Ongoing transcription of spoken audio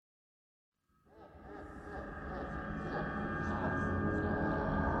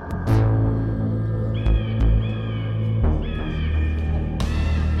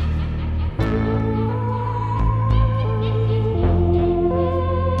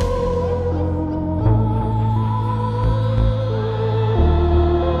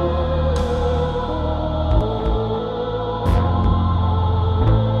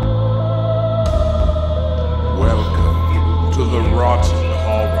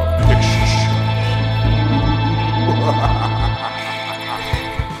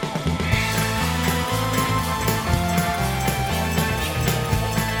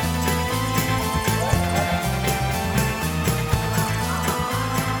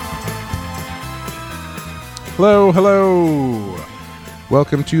Hello, hello.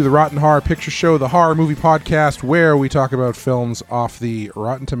 Welcome to the Rotten Horror Picture Show, the horror movie podcast, where we talk about films off the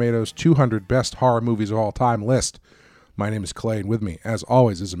Rotten Tomatoes 200 Best Horror Movies of All Time list. My name is Clay, and with me, as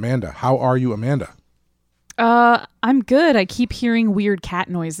always, is Amanda. How are you, Amanda? I'm good. I keep hearing weird cat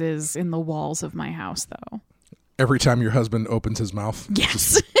noises in the walls of my house, though. Every time your husband opens his mouth?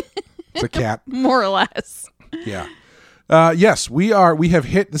 Yes. It's a cat? More or less. Yeah. Yes, we have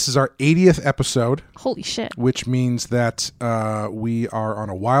hit, this is our 80th episode. Holy shit. Which means that we are on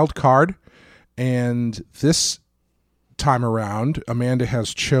a wild card, and this time around, Amanda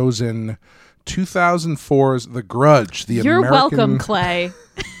has chosen 2004's The Grudge. You're welcome, Clay.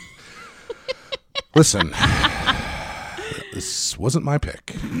 Listen, this wasn't my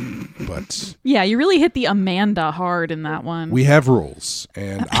pick, but... Yeah, you really hit the Amanda hard in that one. We have rules,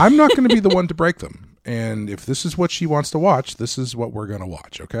 and I'm not going to be the one to break them. And if this is what she wants to watch, this is what we're going to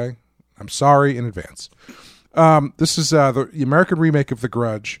watch, okay? I'm sorry in advance. This is the American remake of The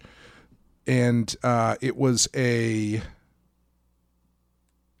Grudge, and it was a...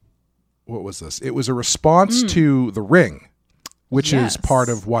 What was this? It was a response to The Ring, which is part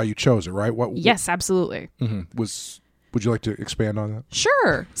of why you chose it, right? Yes, absolutely. Would you like to expand on that?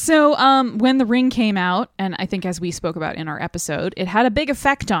 Sure. So when The Ring came out, and I think as we spoke about in our episode, it had a big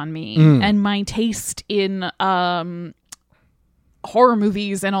effect on me and my taste in horror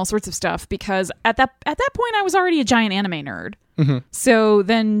movies and all sorts of stuff, because at that point I was already a giant anime nerd. So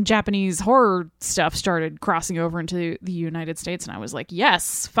then Japanese horror stuff started crossing over into the United States, and I was like,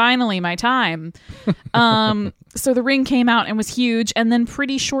 yes, finally my time. So The Ring came out and was huge, and then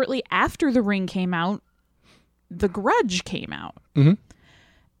pretty shortly after The Ring came out, The Grudge came out.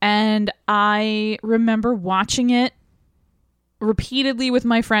 And I remember watching it repeatedly with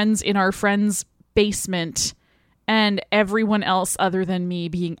my friends in our friend's basement, and everyone else other than me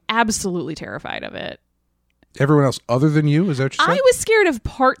being absolutely terrified of it. Everyone else other than you? Is that what you said? I was scared of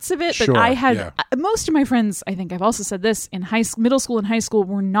parts of it, but sure, I had... Most of my friends, I think I've also said this, in middle school and high school,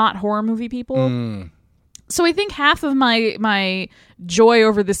 were not horror movie people. So I think half of my joy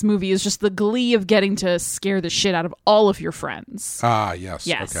over this movie is just the glee of getting to scare the shit out of all of your friends. Ah, yes.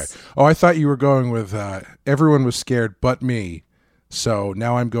 Yes. Okay. Oh, I thought you were going with everyone was scared but me, so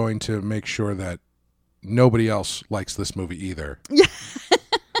now I'm going to make sure that nobody else likes this movie either.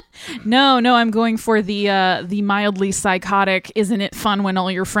 No, I'm going for the mildly psychotic, isn't it fun when all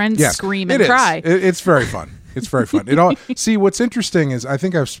your friends scream and cry? It's very fun. It's very fun. It all see, what's interesting is, I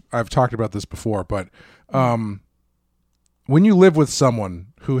think I've talked about this before, but when you live with someone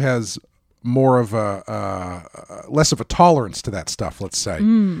who has more of a less of a tolerance to that stuff, let's say,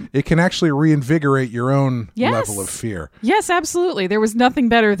 it can actually reinvigorate your own level of fear. Yes, absolutely. There was nothing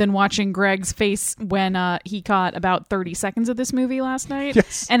better than watching Greg's face when he caught about 30 seconds of this movie last night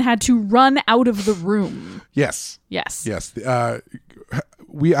and had to run out of the room. Yes.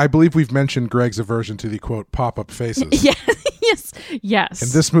 I believe we've mentioned Greg's aversion to the, quote, pop-up faces. Yes.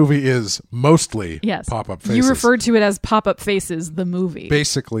 And this movie is mostly pop-up faces. You referred to it as Pop-Up Faces, the movie.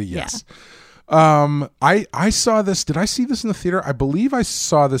 Basically, yes. Yeah. I saw this. Did I see this in the theater? I believe I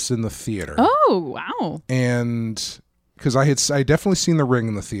saw this in the theater. Oh, wow. And because I definitely seen The Ring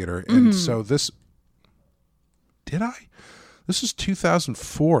in the theater. And so this... Did I? This was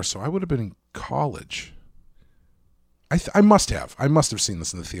 2004, so I would have been in college. I must have. I must have seen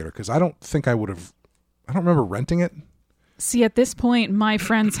this in the theater, because I don't think I would have... I don't remember renting it. See, at this point, my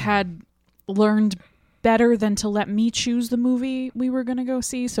friends had learned better than to let me choose the movie we were going to go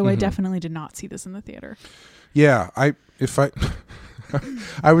see, so I definitely did not see this in the theater. Yeah, I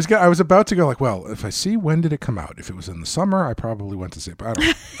was about to go like, well, if I see when did it come out? If it was in the summer, I probably went to see it, but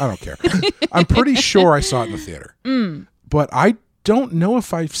I don't care. I'm pretty sure I saw it in the theater. But I don't know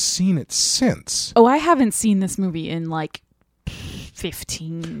if I've seen it since. Oh, I haven't seen this movie in like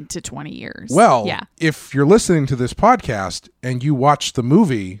 15 to 20 years. Well, if you're listening to this podcast and you watched the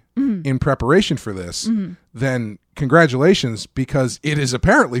movie in preparation for this, then congratulations, because it is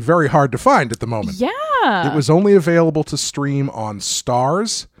apparently very hard to find at the moment. Yeah. It was only available to stream on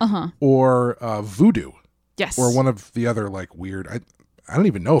Stars or Vudu. Yes. Or one of the other like weird... I don't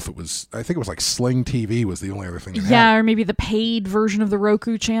even know if it was... I think it was like Sling TV was the only other thing. Yeah, or maybe the paid version of the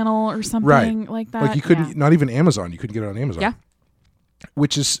Roku channel or something like that. Like you couldn't... Not even Amazon. You couldn't get it on Amazon. Yeah.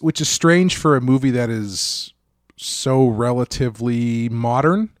 Which is strange for a movie that is so relatively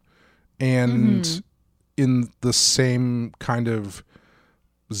modern and in the same kind of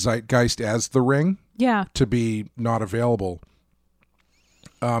zeitgeist as The Ring. Yeah. To be not available.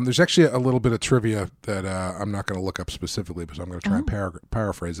 There's actually a little bit of trivia that I'm not going to look up specifically, because I'm going to try and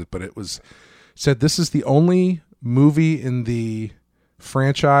paraphrase it. But it was said this is the only movie in the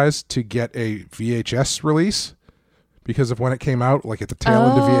franchise to get a VHS release because of when it came out, like at the tail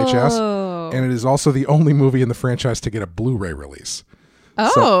end of VHS. And it is also the only movie in the franchise to get a Blu-ray release.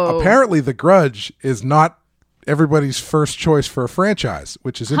 So apparently The Grudge is not everybody's first choice for a franchise,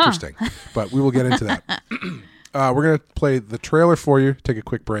 which is interesting. But we will get into that. We're going to play the trailer for you, take a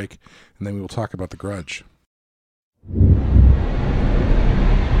quick break, and then we will talk about The Grudge.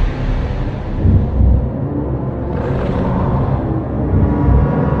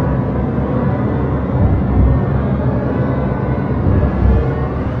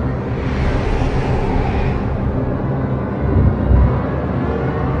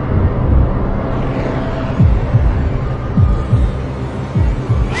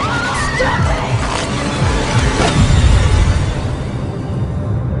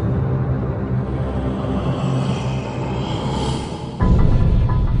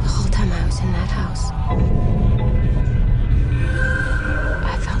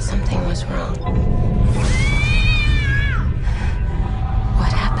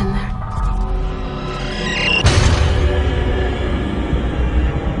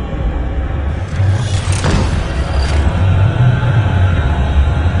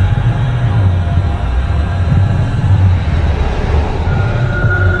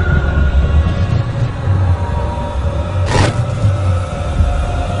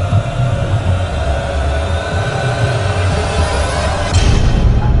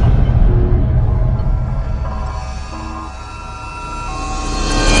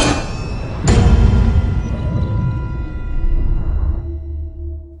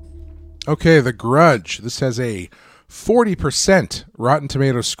 Okay, The Grudge. This has a 40% Rotten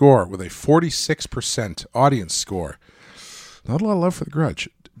Tomatoes score with a 46% audience score. Not a lot of love for The Grudge.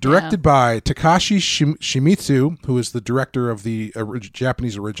 Directed by Takashi Shimizu, who is the director of the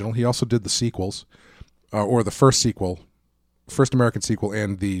Japanese original. He also did the sequels, or the first American sequel,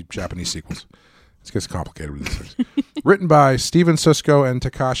 and the Japanese sequels. It gets complicated with these things. Written by Steven Susko and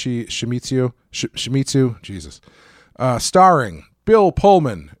Takashi Shimizu. Jesus. Starring Bill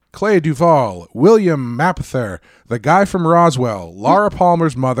Pullman, Clea Duvall, William Mapother, the guy from Roswell, Laura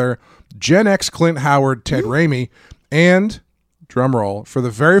Palmer's mother, Gen X Clint Howard, Ted Raimi, and, drumroll, for the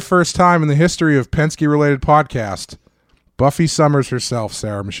very first time in the history of Penske-related podcast, Buffy Summers herself,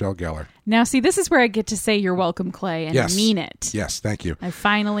 Sarah Michelle Gellar. Now, see, this is where I get to say you're welcome, Clay, and mean it. Yes, thank you. I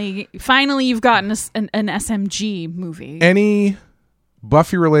finally, you've gotten an SMG movie. Any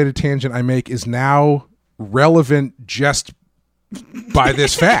Buffy-related tangent I make is now relevant just by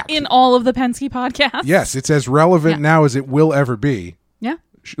this fact. In all of the Penske podcasts? Yes, it's as relevant now as it will ever be. Yeah.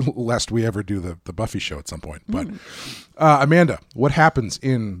 Lest we ever do the Buffy show at some point. But Amanda, what happens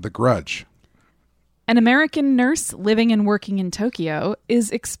in The Grudge? An American nurse living and working in Tokyo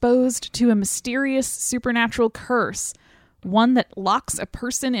is exposed to a mysterious supernatural curse, one that locks a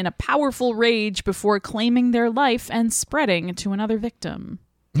person in a powerful rage before claiming their life and spreading to another victim.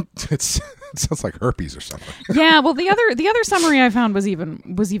 It sounds like herpes or something. Yeah, well, the other summary I found was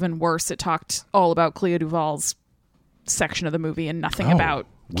even worse. It talked all about Clea Duvall's section of the movie and nothing about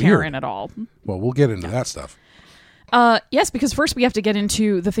Karen at all. Well, we'll get into that stuff. Yes, because first we have to get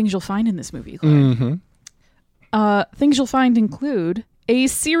into the things you'll find in this movie. Things you'll find include a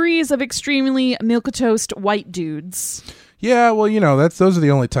series of extremely milquetoast white dudes. Yeah, well, those are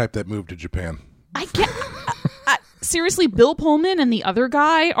the only type that moved to Japan. I get. Seriously, Bill Pullman and the other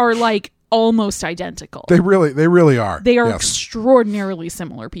guy are like almost identical. They really are. They are extraordinarily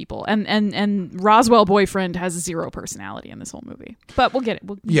similar people. And Roswell boyfriend has zero personality in this whole movie. But we'll get it.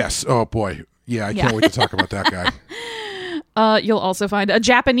 Yes. Oh boy. Yeah, I can't wait to talk about that guy. You'll also find a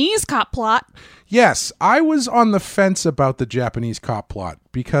Japanese cop plot. Yes, I was on the fence about the Japanese cop plot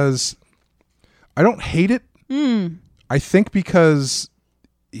because I don't hate it. I think because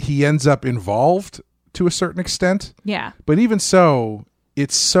he ends up involved to a certain extent. Yeah. But even so,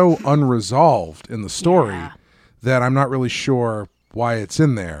 it's so unresolved in the story that I'm not really sure why it's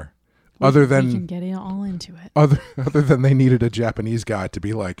in there. We can get it all into it. Other than they needed a Japanese guy to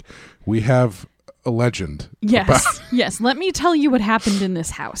be like, we have a legend. Yes. Yes. Let me tell you what happened in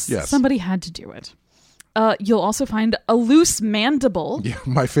this house. Yes. Somebody had to do it. You'll also find a loose mandible. Yeah,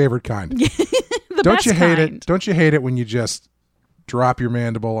 my favorite kind. Don't you hate it? Don't you hate it when you just drop your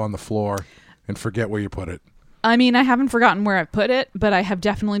mandible on the floor and forget where you put it? I mean, I haven't forgotten where I put it, but I have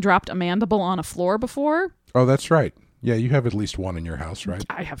definitely dropped a mandible on a floor before. Oh, that's right. Yeah, you have at least one in your house, right?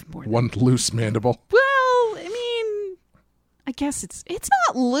 I have more than one loose mandible. Well, I mean, I guess it's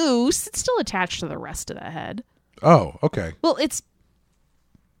not loose. It's still attached to the rest of the head. Oh, okay. Well,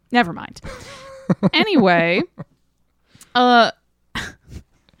 never mind. Anyway, the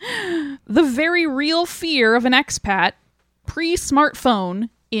very real fear of an expat pre-smartphone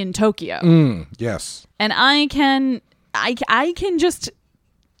in Tokyo. Yes. And I can just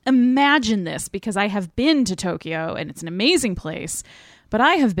imagine this because I have been to Tokyo and it's an amazing place, but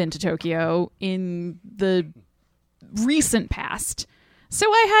I have been to Tokyo in the recent past. So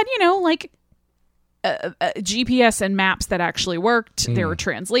I had, GPS and maps that actually worked. There are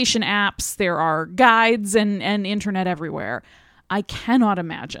translation apps. There are guides and internet everywhere. I cannot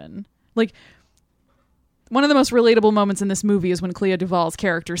imagine. Like, one of the most relatable moments in this movie is when Clea Duvall's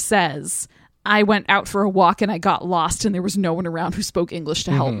character says, I went out for a walk and I got lost and there was no one around who spoke English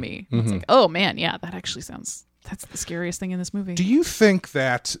to help me. It's like, oh man, yeah, that actually that's the scariest thing in this movie. Do you think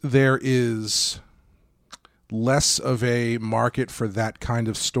that there is less of a market for that kind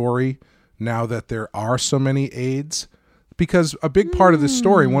of story now that there are so many aids? Because a big part of this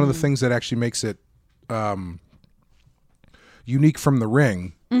story, one of the things that actually makes it unique from The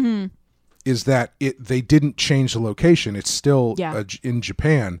Ring, is that they didn't change the location. It's still in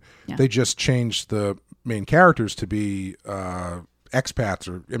Japan. Yeah. They just changed the main characters to be expats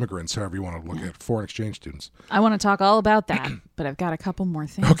or immigrants, however you want to look at it, foreign exchange students. I want to talk all about that, but I've got a couple more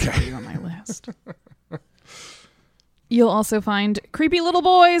things for you on my list. You'll also find creepy little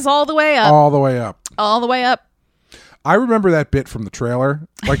boys all the way up. All the way up. All the way up. I remember that bit from the trailer.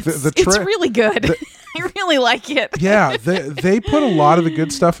 Like it's really good. I really like it. Yeah, they put a lot of the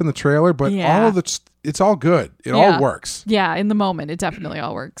good stuff in the trailer, but all of it's all good. It all works. Yeah, in the moment, it definitely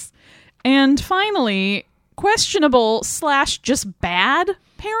all works. And finally, questionable / just bad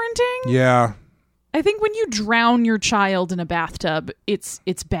parenting. Yeah. I think when you drown your child in a bathtub, it's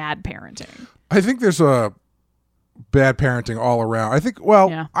bad parenting. I think there's a bad parenting all around. I think.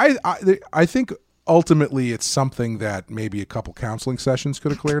 I think ultimately it's something that maybe a couple counseling sessions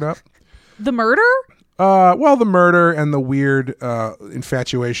could have cleared up. The murder? The murder and the weird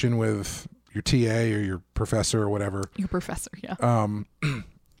infatuation with your TA or your professor or whatever. Your professor, yeah.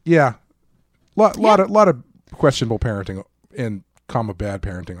 Yeah. Lot of questionable parenting and bad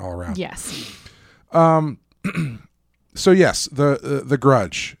parenting all around. Yes. So yes, the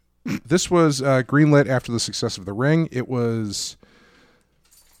Grudge. This was greenlit after the success of The Ring. It was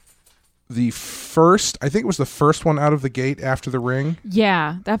the first one out of the gate after The Ring.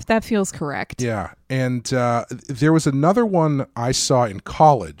 Yeah, that feels correct. Yeah, and there was another one I saw in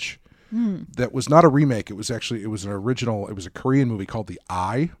college that was not a remake. It was an original. It was a Korean movie called The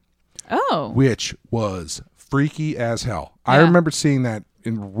Eye. Oh. Which was freaky as hell. Yeah. I remember seeing that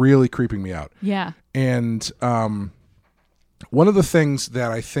and really creeping me out. Yeah. And one of the things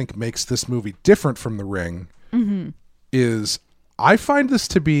that I think makes this movie different from The Ring is I find this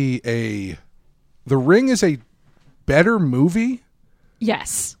to be The Ring is a better movie.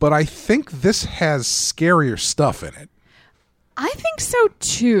 Yes. But I think this has scarier stuff in it. I think so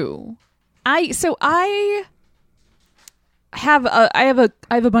too. I have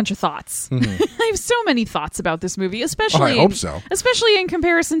a bunch of thoughts. I have so many thoughts about this movie, especially I hope so. Especially in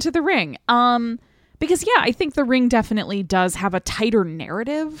comparison to The Ring. Because I think The Ring definitely does have a tighter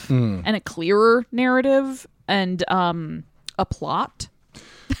narrative and a clearer narrative and a plot.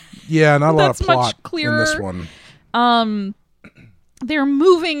 Yeah, not a lot of That's plot much clearer. in this one. They're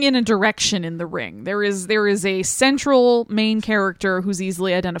moving in a direction in The Ring. There is a central main character who's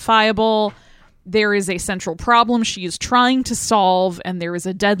easily identifiable. There is a central problem she is trying to solve, and there is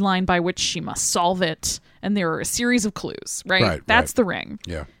a deadline by which she must solve it. And there are a series of clues, right? That's The Ring.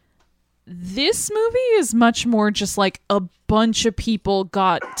 Yeah. This movie is much more just like a bunch of people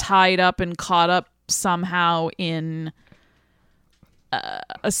got tied up and caught up somehow in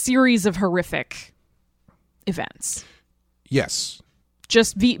a series of horrific events. Yes.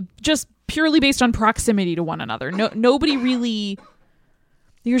 Just purely based on proximity to one another. Nobody really...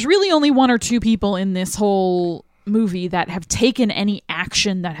 There's really only one or two people in this whole movie that have taken any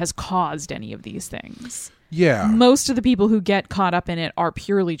action that has caused any of these things. Yeah. Most of the people who get caught up in it are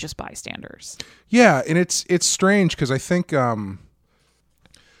purely just bystanders. Yeah, and it's strange because I think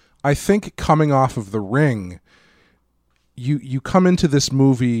coming off of The Ring, you come into this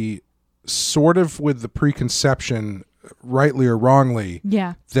movie sort of with the preconception, rightly or wrongly,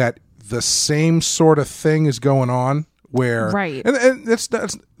 that the same sort of thing is going on. Where and that's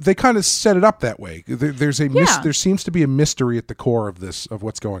they kind of set it up that way. There seems to be a mystery at the core of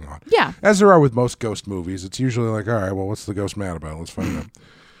what's going on. Yeah, as there are with most ghost movies, it's usually like, all right, well, what's the ghost mad about? Let's find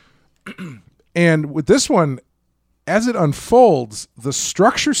out. And with this one, as it unfolds, the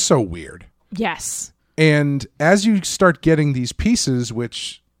structure's so weird. Yes, and as you start getting these pieces,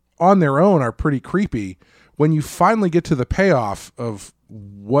 which on their own are pretty creepy, when you finally get to the payoff of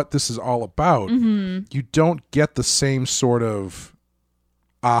what this is all about, you don't get the same sort of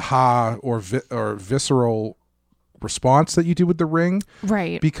aha or visceral response that you do with The Ring.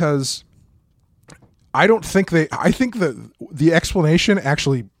 Right. Because I think the explanation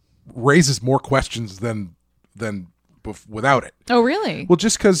actually raises more questions than without it. Oh, really? Well,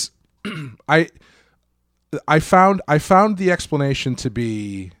 just because I found the explanation to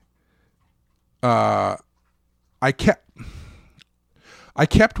be I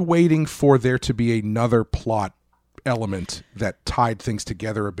kept waiting for there to be another plot element that tied things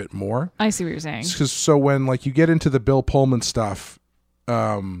together a bit more. I see what you're saying. So when like you get into the Bill Pullman stuff,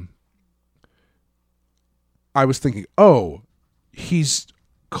 I was thinking, oh, he's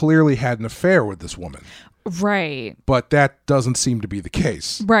clearly had an affair with this woman. Right. But that doesn't seem to be the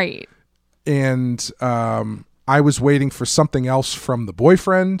case. Right. And I was waiting for something else from the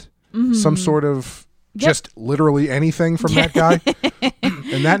boyfriend, some sort of just literally anything from that guy.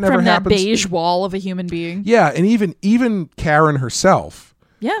 And that never from that happens. beige wall of a human being. Yeah, and even Karen herself.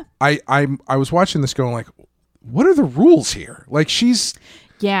 Yeah. I was watching this going like, what are the rules here? Like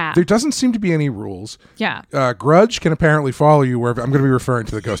there doesn't seem to be any rules. Yeah. Grudge can apparently follow you wherever. I'm going to be referring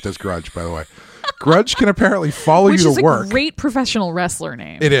to the ghost as Grudge, by the way. Grudge can apparently follow you to work. Which is a great professional wrestler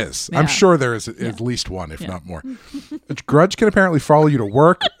name. It is. Yeah. I'm sure there is at least one, if not more. Grudge can apparently follow you to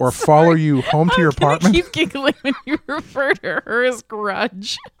work or follow you home to your apartment. I keep giggling when you refer to her as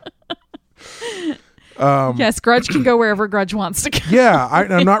Grudge. Yes, Grudge can go wherever Grudge wants to go. Yeah,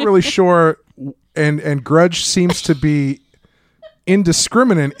 I'm not really sure. And Grudge seems to be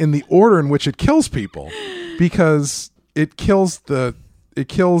indiscriminate in the order in which it kills people, because it kills Ted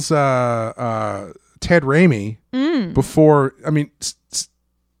Raimi before. I mean,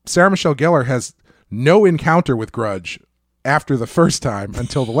 Sarah Michelle Gellar has no encounter with Grudge after the first time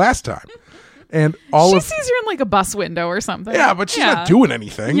until the last time, and she sees her in like a bus window or something. Yeah, but she's not doing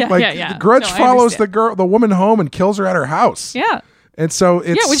anything. Yeah. Grudge follows the woman home and kills her at her house. Yeah. And so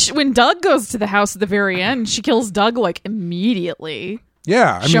it's when Doug goes to the house at the very end, she kills Doug like immediately.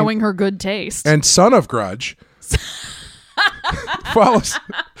 Yeah, showing her good taste. And son of Grudge follows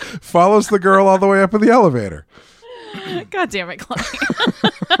the girl all the way up in the elevator. God damn it, Chloe.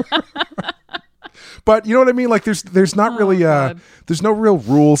 But you know what I mean? Like there's not really there's no real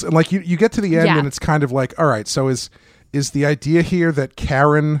rules, and like you get to the end and it's kind of like, all right, so is the idea here that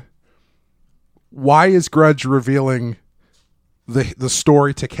Karen? Why is Grudge revealing the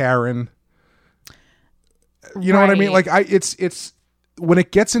story to Karen? You know what I mean? Like it's when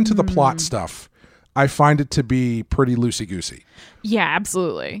it gets into the plot stuff, I find it to be pretty loosey-goosey. Yeah,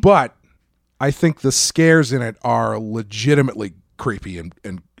 absolutely. But I think the scares in it are legitimately creepy and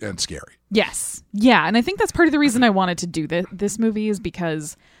scary. Yes. Yeah, and I think that's part of the reason I wanted to do this movie is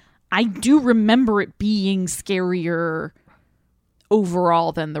because I do remember it being scarier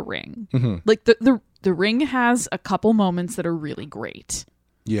overall than The Ring. Mm-hmm. Like the Ring has a couple moments that are really great.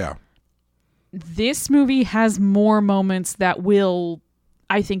 Yeah. This movie has more moments that will,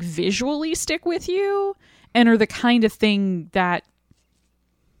 I think, visually stick with you and are the kind of thing that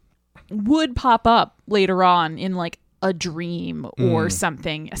would pop up later on in like a dream or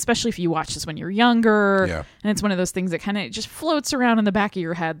something, especially if you watch this when you're younger. Yeah. And it's one of those things that kind of just floats around in the back of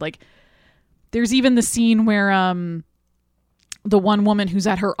your head. Like there's even the scene where the one woman who's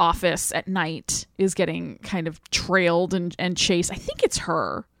at her office at night is getting kind of trailed and chased. I think it's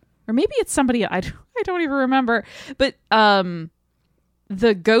her. Or maybe it's somebody, I don't even remember. But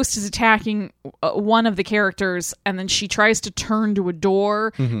the ghost is attacking one of the characters, and then she tries to turn to a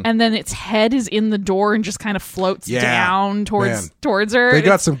door, and then its head is in the door and just kind of floats down towards her. They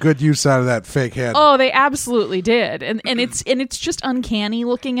got some good use out of that fake head. Oh, they absolutely did. And it's just uncanny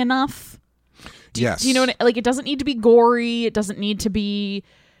looking enough. Yes. Do you know what, like, it doesn't need to be gory. It doesn't need to be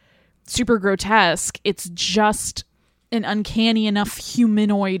super grotesque. It's just an uncanny enough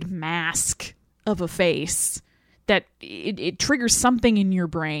humanoid mask of a face that it triggers something in your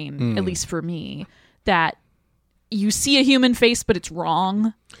brain, at least for me, that you see a human face, but it's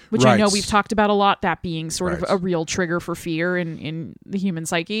wrong, which I know we've talked about a lot, that being sort of a real trigger for fear in the human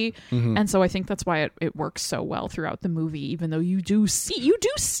psyche. And so I think that's why it works so well throughout the movie, even though you do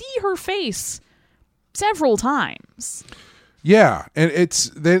see her face several times. Yeah, and it's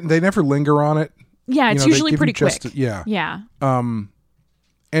they never linger on it. Yeah, it's usually pretty quick. Yeah. And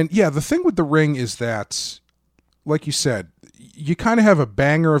yeah, the thing with The Ring is that, like you said, you kind of have a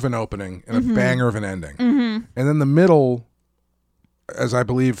banger of an opening and a banger of an ending. And then the middle, as I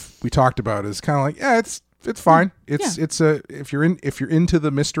believe we talked about, is kind of like, yeah, it's fine. It's if you're into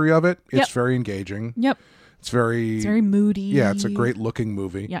the mystery of it, it's very engaging. Yep. It's very moody. Yeah, it's a great looking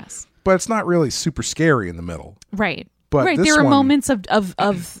movie. Yes. But it's not really super scary in the middle. Right. But there are moments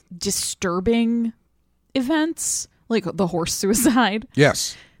of disturbing events, like the horse suicide.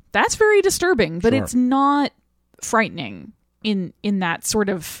 Yes. That's very disturbing, but it's not frightening in that sort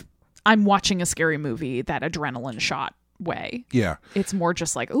of I'm watching a scary movie, that adrenaline shot way. Yeah. It's more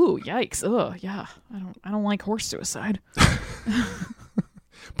just like, ooh, yikes. Oh, yeah. I don't like horse suicide.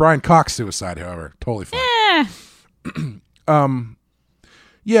 Brian Cox suicide, however, totally fine.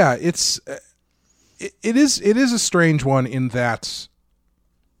 Yeah, it is a strange one in that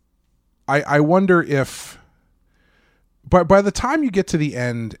I wonder if by the time you get to the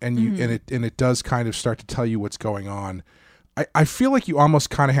end and it does kind of start to tell you what's going on, I feel like you almost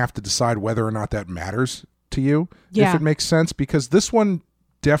kind of have to decide whether or not that matters to you, if it makes sense, because this one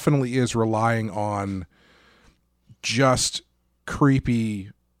definitely is relying on just creepy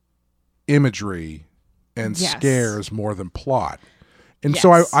imagery and scares more than plot. And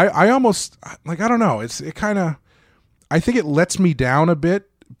so I almost, like, I don't know, I think it lets me down a bit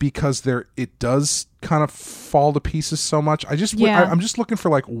because it does kind of fall to pieces so much. I'm just looking for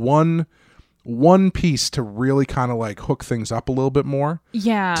like one piece to really kind of like hook things up a little bit more.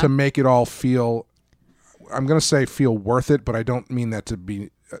 Yeah. To make it all feel, I'm going to say feel worth it, but I don't mean that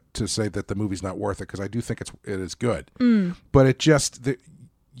to say that the movie's not worth it, because I do think it is good. But it just,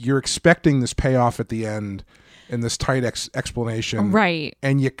 you're expecting this payoff at the end and this tight explanation. Right.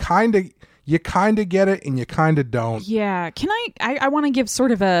 And you kind of get it and you kind of don't. Yeah. Can I want to give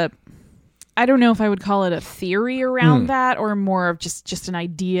sort of I don't know if I would call it a theory around that, or more of just an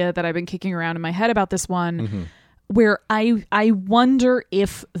idea that I've been kicking around in my head about this one, where I wonder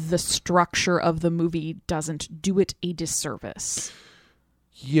if the structure of the movie doesn't do it a disservice.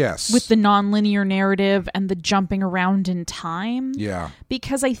 Yes. With the nonlinear narrative and the jumping around in time. Yeah.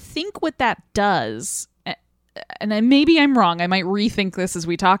 Because I think what that does, and maybe I'm wrong, I might rethink this as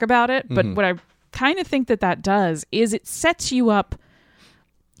we talk about it, but what I kind of think that does is it sets you up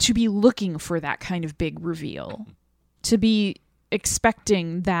to be looking for that kind of big reveal, to be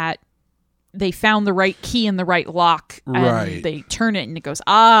expecting that they found the right key in the right lock and they turn it and it goes,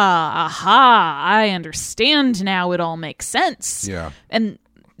 aha, I understand now, it all makes sense. Yeah. And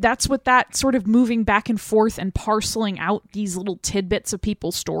that's what that sort of moving back and forth and parceling out these little tidbits of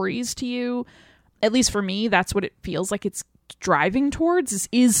people's stories to you, at least for me, that's what it feels like it's driving towards,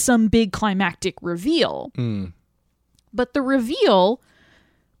 is some big climactic reveal. But the reveal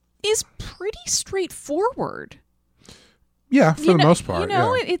is pretty straightforward. Yeah, for the most part.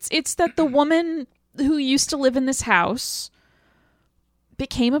 It's that the woman who used to live in this house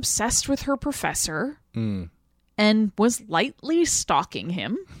became obsessed with her professor and was lightly stalking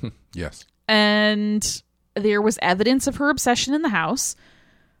him. Yes. And there was evidence of her obsession in the house.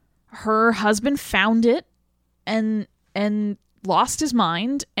 Her husband found it and lost his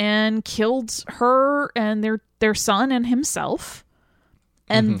mind and killed her and their son and himself.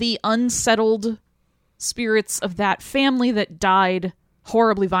 And the unsettled spirits of that family that died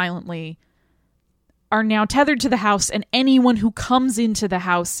horribly violently are now tethered to the house, and anyone who comes into the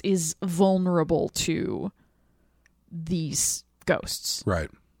house is vulnerable to these ghosts. Right.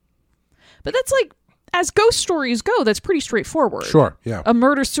 But that's like, as ghost stories go, that's pretty straightforward. Sure, yeah. A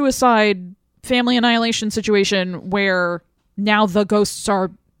murder-suicide family annihilation situation where now the ghosts are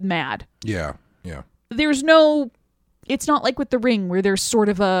mad. Yeah, yeah. There's no... It's not like with The Ring, where there's sort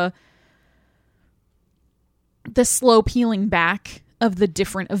of the slow peeling back of the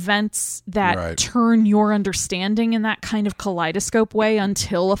different events that turn your understanding in that kind of kaleidoscope way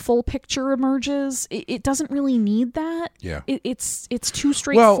until a full picture emerges. It doesn't really need that. Yeah. It's too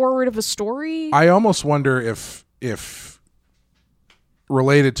straightforward of a story. I almost wonder if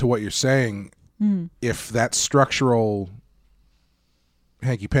related to what you're saying, if that structural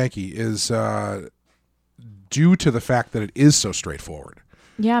hanky-panky is due to the fact that it is so straightforward.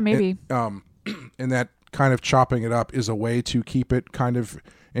 Yeah, maybe. And that kind of chopping it up is a way to keep it kind of...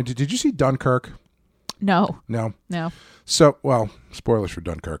 And did you see Dunkirk? No. So, well, spoilers for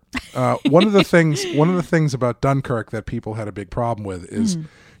Dunkirk. One of the things about Dunkirk that people had a big problem with is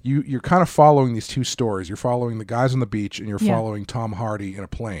you're kind of following these two stories. You're following the guys on the beach and you're following Tom Hardy in a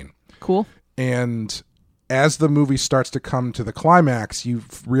plane. Cool. And as the movie starts to come to the climax, you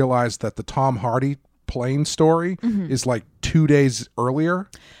realize that the Tom Hardy plane story is like 2 days earlier.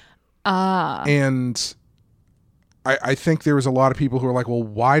 And I think there was a lot of people who are like, well,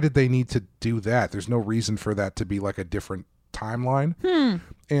 why did they need to do that? There's no reason for that to be like a different timeline.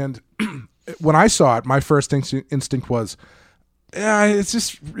 And when I saw it, my first instinct was,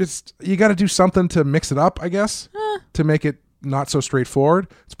 it's you got to do something to mix it up, I guess, to make it not so straightforward.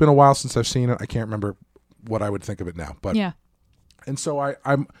 It's been a while since I've seen it. I can't remember what I would think of it now. But yeah. And so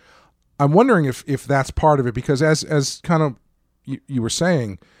I'm wondering if that's part of it, because as kind of you were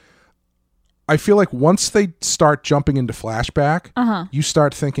saying, I feel like once they start jumping into flashback, you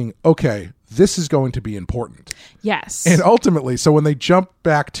start thinking, okay, this is going to be important. Yes. And ultimately, so when they jump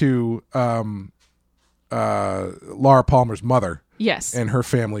back to Laura Palmer's mother, yes, and her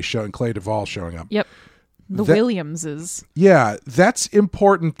family showing Clay Duvall showing up. Yep. The Williamses. Yeah, that's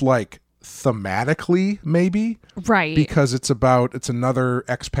important, like thematically, maybe. Right. Because it's another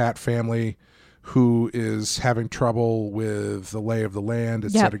expat family who is having trouble with the lay of the land,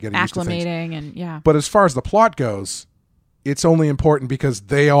 etc., getting used to things. Acclimating and yeah. But as far as the plot goes, it's only important because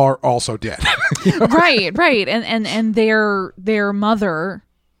they are also dead. You know? Right. And their mother,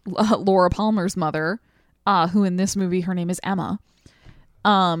 Laura Palmer's mother, who in this movie her name is Emma.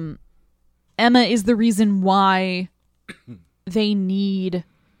 Emma is the reason why they need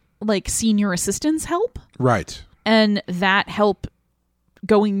like senior assistance help. Right. And that help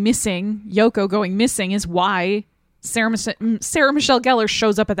going missing, Yoko going missing, is why Sarah Michelle Gellar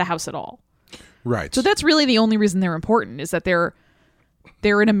shows up at the house at all. Right. So that's really the only reason they're important, is that they're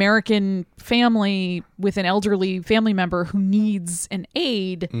an American family with an elderly family member who needs an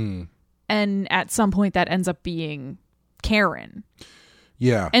aid. And at some point that ends up being Karen.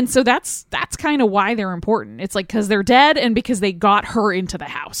 Yeah. And so that's kind of why they're important. It's like because they're dead and because they got her into the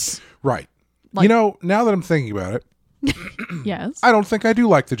house. Right. Like, you know, now that I'm thinking about it, yes, I don't think I do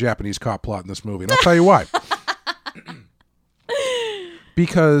like the Japanese cop plot in this movie, and I'll tell you why.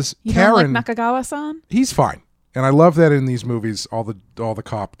 Because you Karen, don't like Nakagawa-san? He's fine, and I love that in these movies, all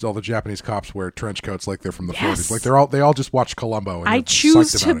the Japanese cops wear trench coats like they're from the 40s, like they all just watched Columbo. And I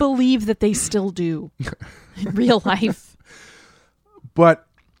choose to believe that they still do in real life. But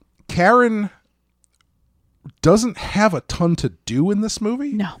Karen doesn't have a ton to do in this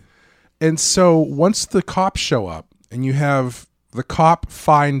movie. No. And so once the cops show up and you have the cop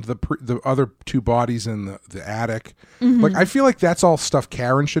find the other two bodies in the attic, like I feel like that's all stuff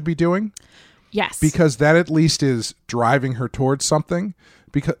Karen should be doing. Yes. Because that at least is driving her towards something.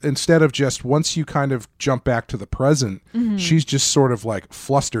 Because instead of just once you kind of jump back to the present, she's just sort of like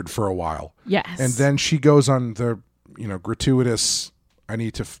flustered for a while. Yes. And then she goes on the, gratuitous, I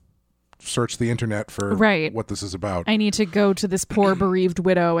need to search the internet for what this is about. I need to go to this poor bereaved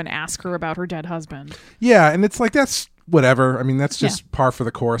widow and ask her about her dead husband. Yeah, and it's like, that's whatever. I mean, that's just par for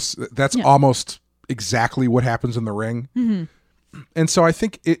the course. That's almost exactly what happens in The Ring. And so I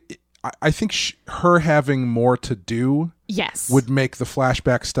think her having more to do would make the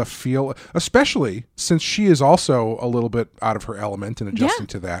flashback stuff feel, especially since she is also a little bit out of her element and adjusting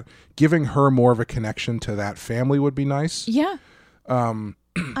to that, giving her more of a connection to that family would be nice. Yeah.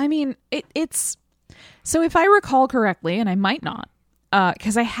 I mean, it's so if I recall correctly, and I might not,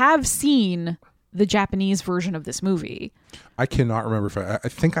 because I have seen the Japanese version of this movie. I cannot remember if I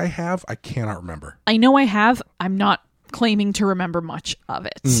think I have. I cannot remember. I know I have. I'm not claiming to remember much of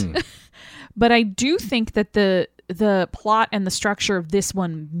it. But I do think that the plot and the structure of this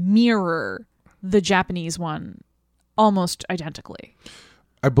one mirror the Japanese one almost identically.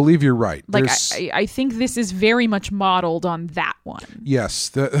 I believe you're right. Like I think this is very much modeled on that one. Yes,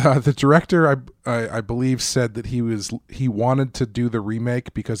 the director I believe said that he wanted to do the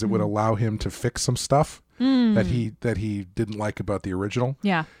remake because it would allow him to fix some stuff that he didn't like about the original.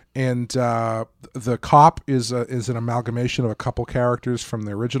 Yeah, and the cop is an amalgamation of a couple characters from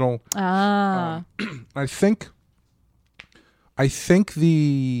the original. I think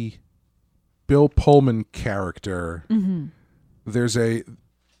the Bill Pullman character. There's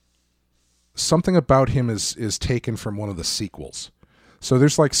something about him is taken from one of the sequels. So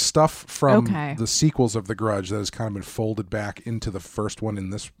there's like stuff from the sequels of The Grudge that has kind of been folded back into the first one in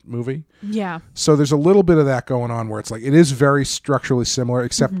this movie. Yeah. So there's a little bit of that going on where it's like it is very structurally similar,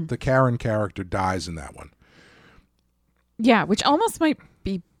 except the Karen character dies in that one. Yeah, which almost might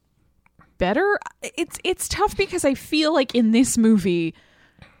be better. It's tough because I feel like in this movie,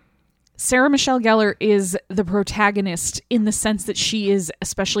 Sarah Michelle Gellar is the protagonist in the sense that she is,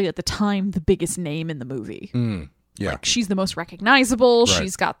 especially at the time, the biggest name in the movie. Yeah. Like, she's the most recognizable. Right.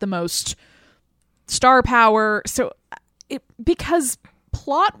 She's got the most star power. So because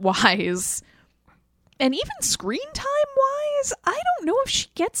plot-wise and even screen time-wise, I don't know if she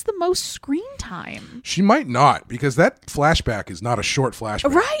gets the most screen time. She might not, because that flashback is not a short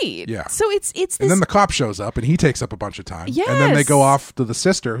flashback. Right. Yeah. So it's this... And then the cop shows up, and he takes up a bunch of time. Yes. And then they go off to the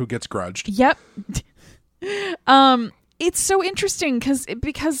sister, who gets grudged. Yep. It's so interesting,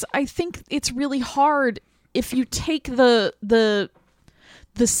 because I think it's really hard if you take the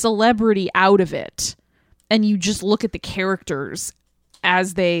celebrity out of it, and you just look at the characters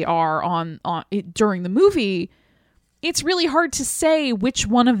as they are on during the movie. It's really hard to say which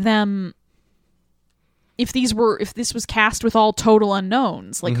one of them if this was cast with all total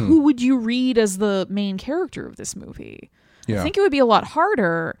unknowns, like who would you read as the main character of this movie? I think it would be a lot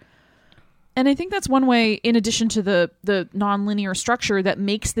harder. And I think that's one way, in addition to the non-linear structure that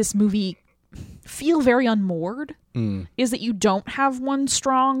makes this movie feel very unmoored, is that you don't have one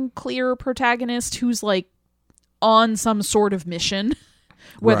strong, clear protagonist who's like on some sort of mission,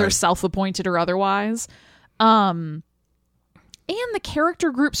 whether self-appointed or otherwise. And the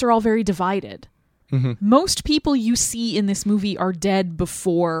character groups are all very divided. Most people you see in this movie are dead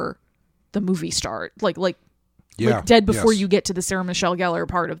before the movie starts. Like dead before you get to the Sarah Michelle Gellar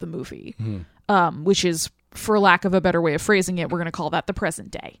part of the movie, which is, for lack of a better way of phrasing it, we're going to call that the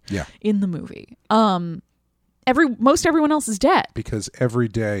present day in the movie. Most everyone else is dead. Because every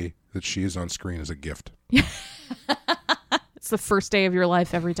day that she is on screen is a gift. It's the first day of your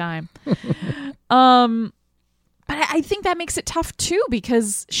life every time. But I think that makes it tough too,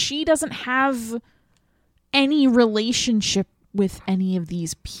 because she doesn't have any relationship with any of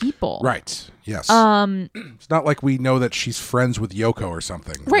these people. Right. Yes. It's not like we know that she's friends with Yoko or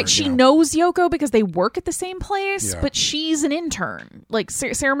something. Right. Or, she knows Yoko because they work at the same place, but she's an intern. Like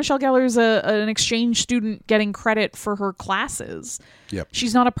Sarah Michelle Gellar's an exchange student getting credit for her classes. Yep.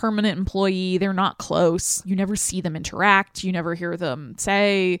 She's not a permanent employee. They're not close. You never see them interact. You never hear them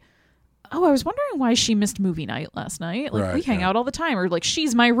say, oh, I was wondering why she missed movie night last night. Like, we hang out all the time. Or like,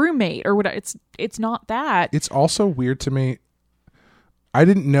 she's my roommate or whatever. It's not that. It's also weird to me. I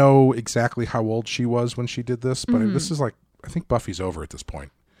didn't know exactly how old she was when she did this, but this is like, I think Buffy's over at this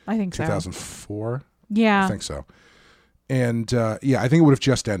point. I think 2004? Yeah. I think so. And I think it would have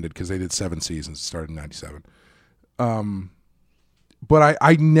just ended because they did 7 seasons. It started in 97. But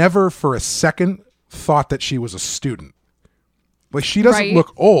I never for a second thought that she was a student. Like, she doesn't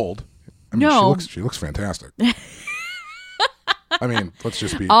look old. I mean, she looks fantastic. I mean, let's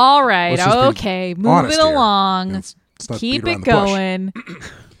just be all right. Okay, move it along. Let's not keep it going.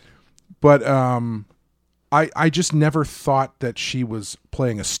 But I just never thought that she was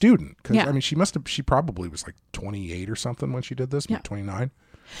playing a student, because I mean, she probably was like 28 or something when she did this, 29.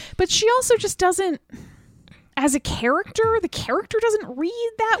 But she also just doesn't, as a character, the character doesn't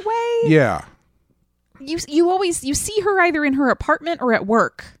read that way. Yeah. You see her either in her apartment or at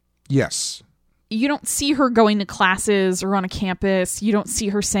work. Yes. You don't see her going to classes or on a campus. You don't see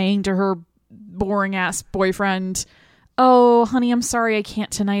her saying to her boring ass boyfriend, oh, honey, I'm sorry I can't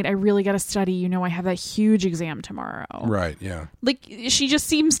tonight. I really got to study. You know, I have that huge exam tomorrow. Right, yeah. Like, she just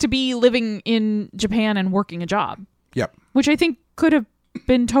seems to be living in Japan and working a job. Yep. Which I think could have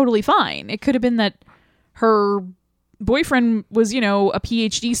been totally fine. It could have been that her boyfriend was, a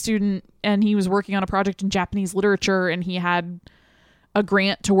PhD student and he was working on a project in Japanese literature and he had a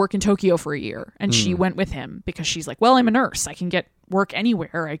grant to work in Tokyo for a year. And she went with him because she's like, well, I'm a nurse. I can get work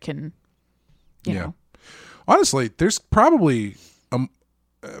anywhere. I can, you know. Honestly, there's probably,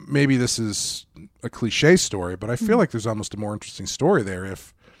 maybe this is a cliche story, but I feel like there's almost a more interesting story there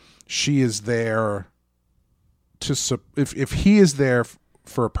if she is there to, if he is there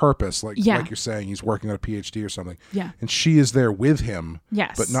for a purpose, like you're saying, he's working on a PhD or something. Yeah. And she is there with him,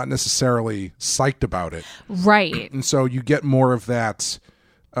 yes, but not necessarily psyched about it. Right. And so you get more of that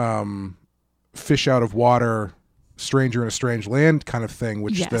fish out of water, stranger in a strange land kind of thing,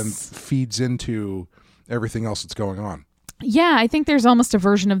 which then feeds into everything else that's going on. Yeah, I think there's almost a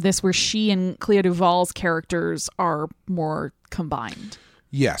version of this where she and Clea Duvall's characters are more combined.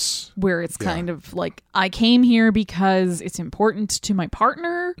 Yes. Where it's kind of like, I came here because it's important to my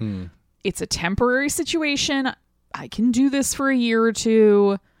partner. It's a temporary situation. I can do this for a year or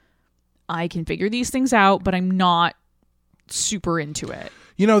two. I can figure these things out, but I'm not super into it.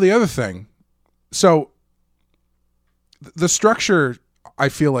 You know, the other thing, so the structure, I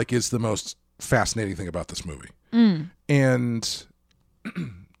feel like, is the most fascinating thing about this movie. And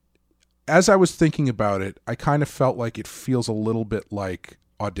as I was thinking about it, I kind of felt like it feels a little bit like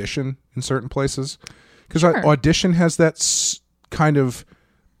Audition in certain places, because Audition has that kind of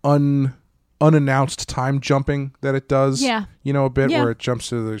unannounced time jumping that it does, a bit where it jumps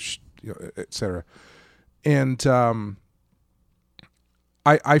to the etc. And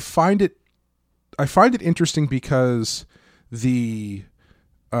I find it interesting because the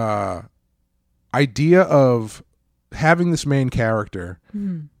idea of having this main character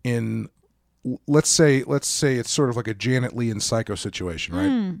in, let's say it's sort of like a Janet Leigh and Psycho situation,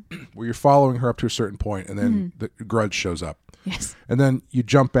 right? Where you're following her up to a certain point and then the Grudge shows up. Yes. And then you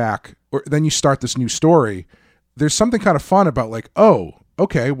jump back, or then you start this new story. There's something kind of fun about like, oh,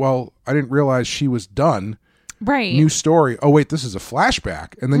 okay, well, I didn't realize she was done. Right. New story. Oh, wait, this is a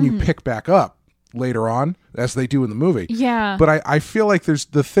flashback. And then you pick back up later on, as they do in the movie. Yeah. But I feel like there's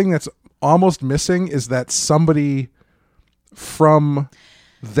the thing that's almost missing is that somebody from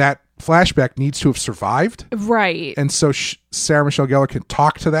that flashback needs to have survived. Right. And so Sarah Michelle Gellar can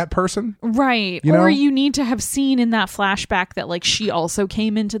talk to that person. Right. You know? Or you need to have seen in that flashback that like she also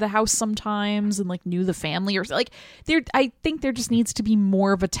came into the house sometimes and like knew the family or like I think there just needs to be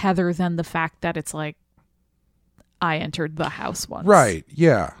more of a tether than the fact that it's like I entered the house once. Right.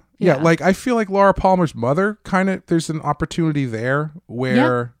 Yeah. Yeah, Yeah. like I feel like Laura Palmer's mother kind of there's an opportunity there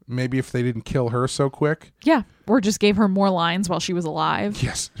where maybe if they didn't kill her so quick. Yeah. Or just gave her more lines while she was alive.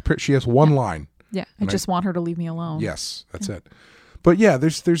 Yes, she has one line. Yeah. I just want her to leave me alone. Yes, that's it. But yeah,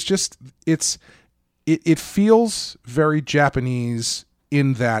 there's just it feels very Japanese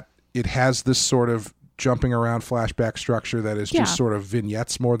in that it has this sort of jumping around flashback structure that is just sort of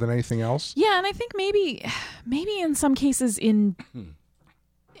vignettes more than anything else. Yeah, and I think maybe in some cases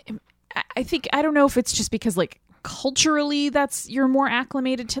I think I don't know if it's just because like culturally you're more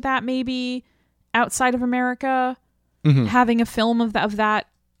acclimated to that maybe outside of America, having a film of that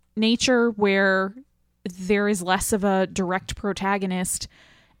nature where there is less of a direct protagonist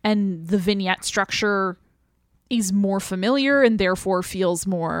and the vignette structure is more familiar and therefore feels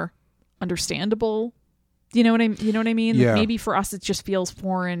more understandable. You know what I mean? Yeah. Maybe for us it just feels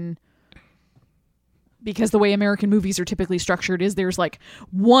foreign because the way American movies are typically structured is there's like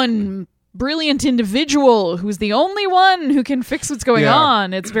one brilliant individual who's the only one who can fix what's going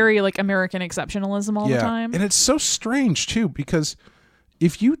on. It's very like American exceptionalism all the time. And it's so strange too, because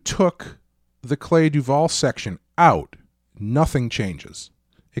if you took the Clea Duvall section out, nothing changes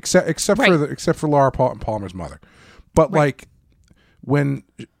except for Laura Palmer's mother. But like when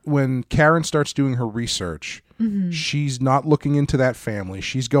Karen starts doing her research, she's not looking into that family.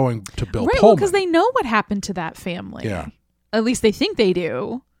 She's going to Bill Pullman. Because they know what happened to that family. Yeah. At least they think they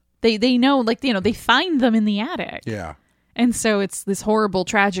do. They know, like, you know, they find them in the attic. Yeah. And so it's this horrible,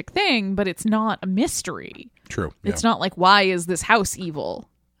 tragic thing, but it's not a mystery. True. It's not like, why is this house evil?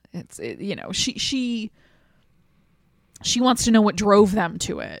 You know, she wants to know what drove them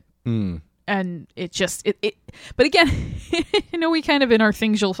to it. And it just but again, you know, we kind of in our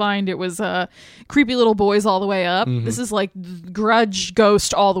things you'll find it was creepy little boys all the way up. This is like Grudge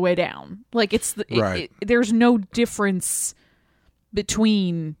Ghost all the way down. Like there's no difference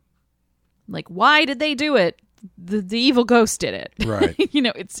between like why did they do it? The evil ghost did it. Right. You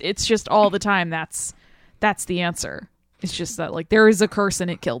know, it's just all the time that's the answer. It's just that like there is a curse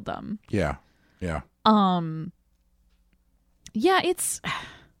and it killed them. Yeah. Yeah. Yeah, it's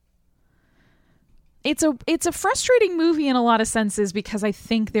a frustrating movie in a lot of senses because I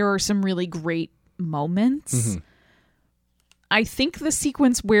think there are some really great moments. I think the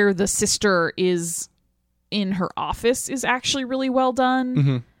sequence where the sister is in her office is actually really well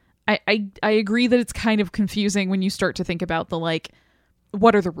done. I agree that it's kind of confusing when you start to think about the like,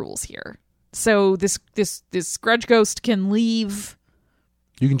 what are the rules here? So this Grudge Ghost can leave.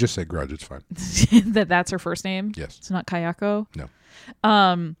 You can just say Grudge, it's fine. That's her first name? Yes. It's not Kayako? No.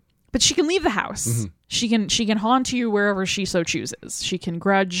 But she can leave the house. She can haunt you wherever she so chooses. She can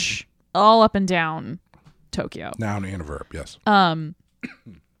grudge all up and down Tokyo. Noun and a verb, yes. Proper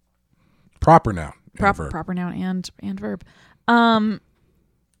noun. Proper noun and verb.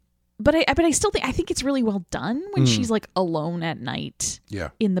 But I still think it's really well done when she's like alone at night.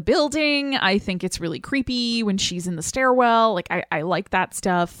 Yeah. In the building. I think it's really creepy when she's in the stairwell. Like I like that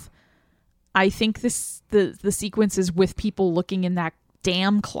stuff. I think the sequences with people looking in that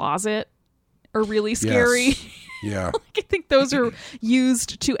damn closet are really scary. Yes. Yeah. Like, I think those are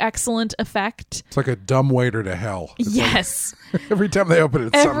used to excellent effect. It's like a dumb waiter to hell. It's yes. like, every time they open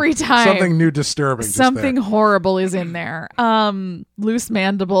it, something new disturbing. Something horrible is in there. Loose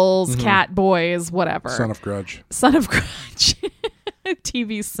mandibles, cat boys, whatever. Son of Grudge.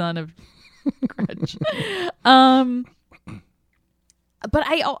 TV son of Grudge. But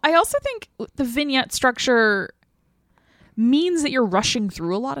I also think the vignette structure means that you're rushing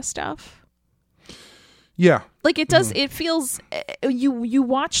through a lot of stuff. Yeah. Like it does, it feels, you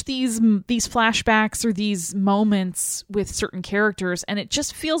watch these flashbacks or these moments with certain characters and it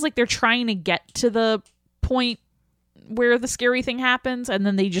just feels like they're trying to get to the point where the scary thing happens and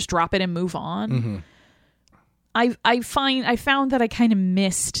then they just drop it and move on. I found that I kind of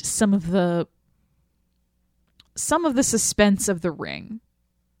missed some of the suspense of The Ring.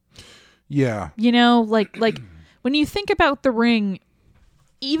 Yeah. You know, like when you think about The Ring,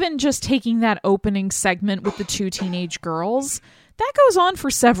 even just taking that opening segment with the two teenage girls, that goes on for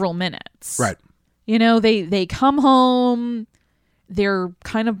several minutes. Right. You know, they come home, they're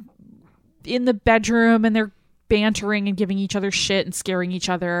kind of in the bedroom and they're bantering and giving each other shit and scaring each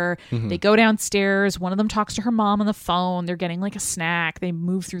other. Mm-hmm. They go downstairs. One of them talks to her mom on the phone. They're getting like a snack. They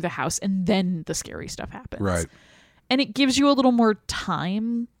move through the house, and then the scary stuff happens. Right. And it gives you a little more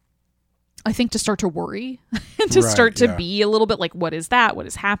time, I think, to start to worry and to start to be a little bit like, what is that? What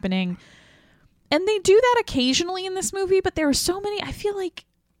is happening? And they do that occasionally in this movie, but there are so many. I feel like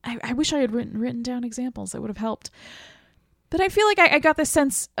I wish I had written down examples that would have helped. But I feel like I got this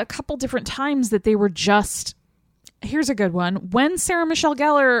sense a couple different times that they were just, here's a good one. When Sarah Michelle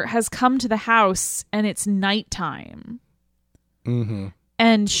Gellar has come to the house and it's nighttime, mm-hmm.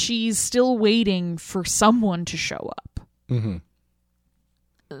 and she's still waiting for someone to show up. Mm-hmm.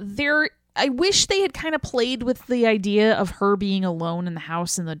 I wish they had kind of played with the idea of her being alone in the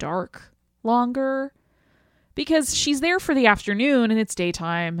house in the dark longer, because she's there for the afternoon and it's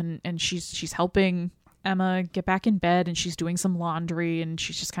daytime, and she's helping Emma get back in bed, and she's doing some laundry, and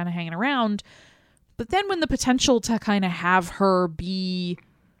she's just kind of hanging around. But then when the potential to kind of have her be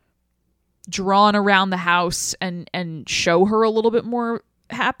drawn around the house and show her a little bit more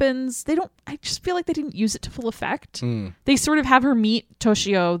happens, I just feel like they didn't use it to full effect. They sort of have her meet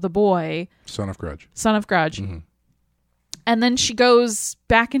Toshio, the boy, son of Grudge, mm-hmm. And then she goes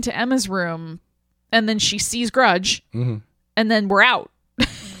back into Emma's room, and then she sees Grudge, mm-hmm. and then we're out.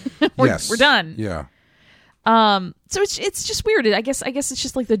 We're done. Yeah. So it's just weird. I guess it's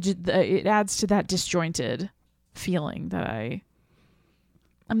just like it adds to that disjointed feeling that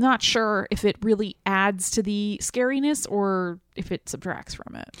I'm not sure if it really adds to the scariness or if it subtracts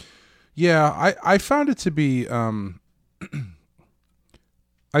from it. Yeah, I found it to be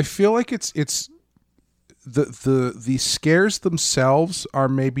I feel like it's the scares themselves are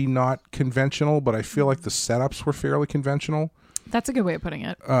maybe not conventional, but I feel like the setups were fairly conventional. That's a good way of putting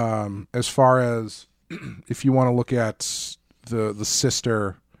it. As far as if you want to look at the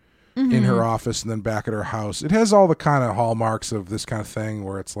sister mm-hmm. in her office and then back at her house, it has all the kind of hallmarks of this kind of thing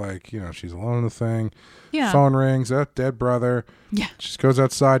where it's like, she's alone in the thing. Yeah. Phone rings, dead brother. Yeah. She just goes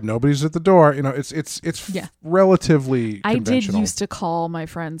outside, nobody's at the door. It's relatively conventional. I did used to call my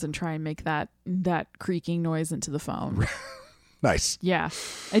friends and try and make that creaking noise into the phone. Nice. Yeah.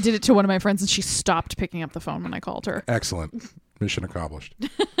 I did it to one of my friends, and she stopped picking up the phone when I called her. Excellent. Mission accomplished.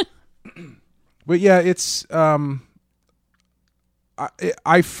 But yeah, it's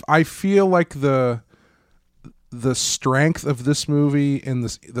I feel like the strength of this movie and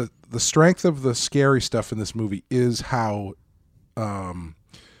the strength of the scary stuff in this movie is how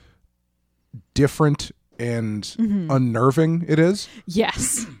different and mm-hmm. unnerving it is.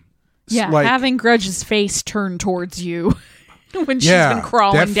 Yes. Yeah, having Grudge's face turned towards you when she's been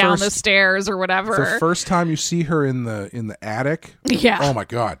crawling down the stairs or whatever. The first time you see her in the attic. Yeah. Oh my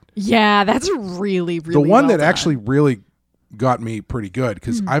God. Yeah, that's really, really the one well that done. actually really got me pretty good,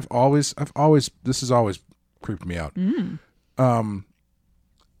 because Mm. I've always this has always creeped me out.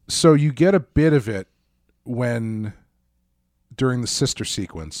 So you get a bit of it during the sister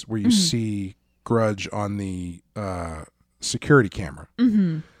sequence where you mm-hmm. see Grudge on the security camera,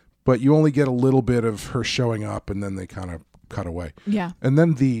 mm-hmm. but you only get a little bit of her showing up, and then they kind of cut away. Yeah. And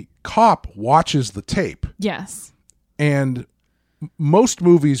then the cop watches the tape. Yes. And most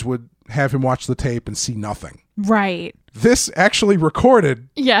movies would have him watch the tape and see nothing. Right. This actually recorded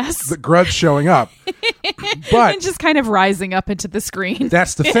the Grudge showing up. But and just kind of rising up into the screen.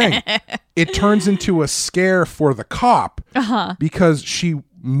 That's the thing. It turns into a scare for the cop because she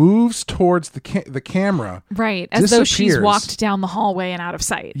moves towards the camera. Right. As though she's walked down the hallway and out of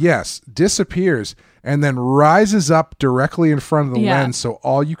sight. Yes. Disappears and then rises up directly in front of the lens, so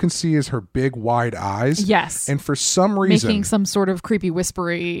all you can see is her big wide eyes. Yes. And for some reason, making some sort of creepy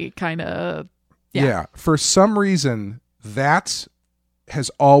whispery kind of for some reason that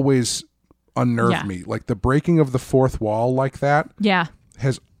has always unnerved me. Like the breaking of the fourth wall like that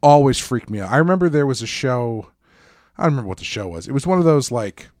has always freaked me out. I remember there was a show, I don't remember what the show was. It was one of those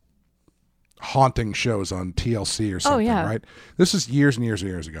like haunting shows on TLC or something, right? This is years and years and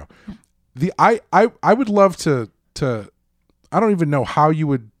years ago. I would love to I don't even know how you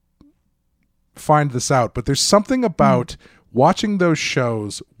would find this out, but there's something about watching those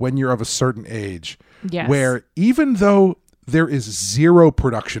shows when you're of a certain age where even though there is zero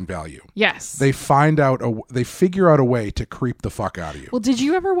production value, they figure out a way to creep the fuck out of you. Well, did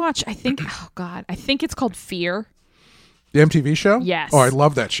you ever watch, I think it's called Fear. The MTV show? Yes. Oh, I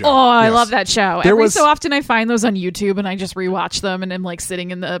love that show. Oh, I love that show. Every so often I find those on YouTube and I just rewatch them, and I'm like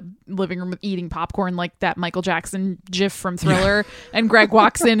sitting in the living room eating popcorn like that Michael Jackson gif from Thriller, and Greg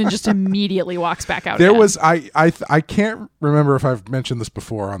walks in and just immediately walks back out. There was I can't remember if I've mentioned this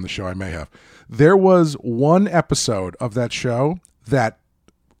before on the show. I may have. There was one episode of that show that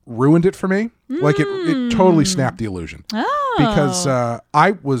ruined it for me. Like it totally snapped the illusion. Oh. Because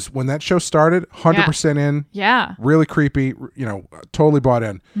I was, when that show started, 100% in. Yeah. Really creepy, totally bought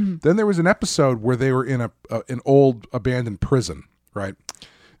in. Then there was an episode where they were in an old abandoned prison, right?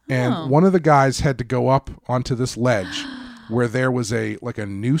 And one of the guys had to go up onto this ledge where there was a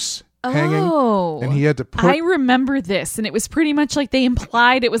noose hanging, and he had to put... I remember this, and it was pretty much like they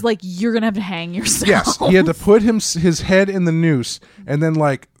implied it was like, you're gonna have to hang yourself. Yes, he had to put his head in the noose and then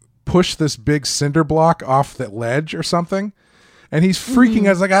like push this big cinder block off that ledge or something, and he's freaking out.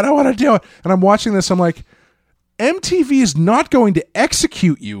 He's like, I don't want to do it. And I'm watching this, I'm like, MTV is not going to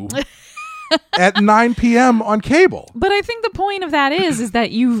execute you at 9 p.m. on cable. But I think the point of that is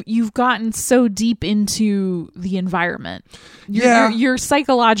that you've gotten so deep into the environment. You're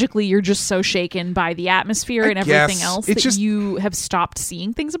psychologically, you're just so shaken by the atmosphere and everything else that you have stopped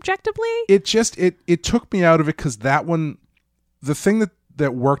seeing things objectively. It took me out of it, because that one, the thing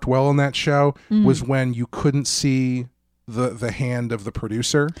that worked well in that show was when you couldn't see the hand of the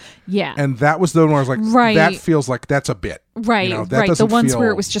producer. Yeah. And that was the one where I was like, right. That feels like that's a bit. Right, right. The ones where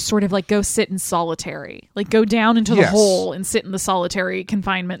it was just sort of like, go sit in solitary. Like, go down into the hole and sit in the solitary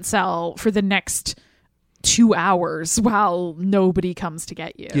confinement cell for the next 2 hours while nobody comes to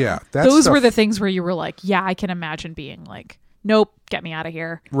get you. Yeah. Those were the things where you were like, yeah, I can imagine being like, nope, get me out of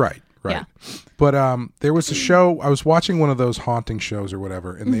here. Right. Yeah. But there was a show, I was watching one of those haunting shows or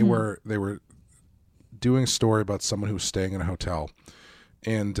whatever, and they were doing a story about someone who was staying in a hotel,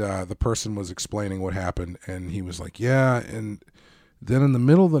 and the person was explaining what happened, and he was like, yeah, and then in the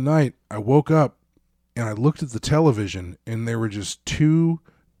middle of the night I woke up and I looked at the television, and there were just two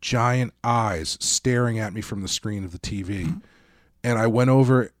giant eyes staring at me from the screen of the TV, and I went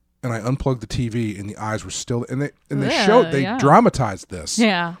over and I unplugged the TV, and the eyes were still, and they dramatized this,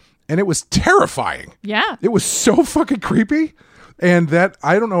 and it was terrifying. Yeah, it was so fucking creepy. And that,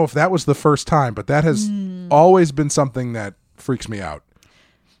 I don't know if that was the first time, but that has always been something that freaks me out.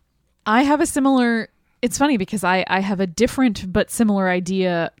 I have a similar, it's funny because I have a different but similar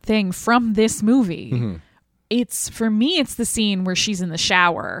idea thing from this movie. For me, it's the scene where she's in the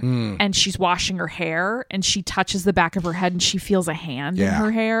shower and she's washing her hair, and she touches the back of her head and she feels a hand in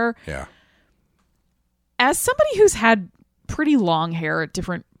her hair. Yeah. As somebody who's had pretty long hair at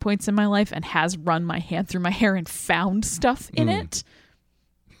different points in my life and has run my hand through my hair and found stuff in it,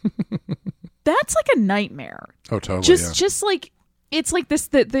 that's like a nightmare. Oh, totally. Just like, it's like this,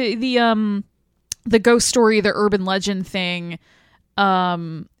 the ghost story, the urban legend thing.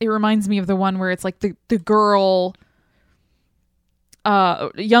 It reminds me of the one where it's like the girl, a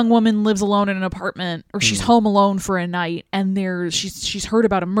young woman lives alone in an apartment, or she's home alone for a night, and she's heard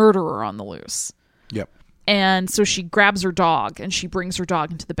about a murderer on the loose. Yep. And so she grabs her dog and she brings her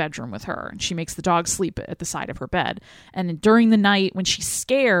dog into the bedroom with her, and she makes the dog sleep at the side of her bed. And during the night, when she's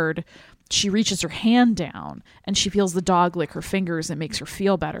scared, she reaches her hand down and she feels the dog lick her fingers, and makes her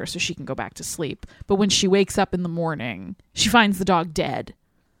feel better so she can go back to sleep. But when she wakes up in the morning, she finds the dog dead.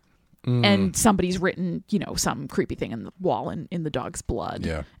 And somebody's written, some creepy thing in the wall in the dog's blood.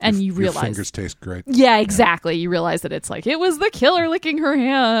 Yeah. And you realize your fingers taste great. Yeah, exactly. You realize that it's like, it was the killer licking her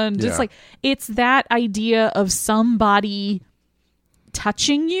hand. Yeah. It's like, it's that idea of somebody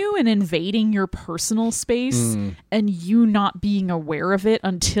touching you and invading your personal space and you not being aware of it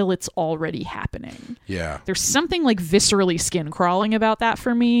until it's already happening. Yeah. There's something like viscerally skin crawling about that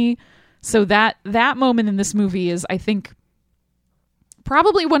for me. So that moment in this movie is, I think,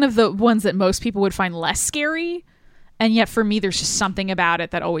 probably one of the ones that most people would find less scary, and yet for me there's just something about it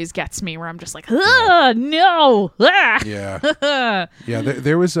that always gets me, where I'm just like, no. Yeah.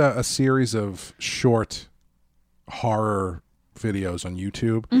 There was a series of short horror videos on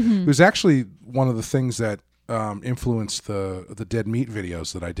YouTube. It was actually one of the things that influenced the Dead Meat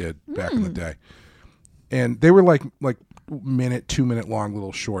videos that I did back in the day, and they were like 2-minute long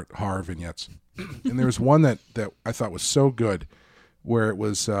little short horror vignettes. And there was one that I thought was so good, where it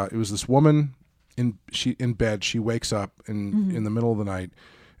was this woman in bed. She wakes up in the middle of the night,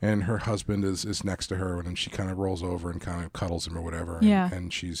 and her husband is next to her, and she kind of rolls over and kind of cuddles him or whatever.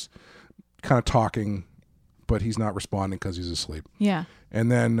 And she's kind of talking, but he's not responding because he's asleep. Yeah.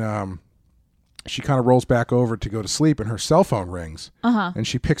 And then she kind of rolls back over to go to sleep, and her cell phone rings. And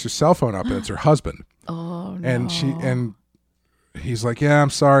she picks her cell phone up, and it's her husband. Oh no. And he's like, yeah,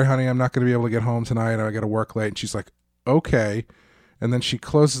 I'm sorry, honey, I'm not going to be able to get home tonight. I got to work late. And she's like, okay. And then she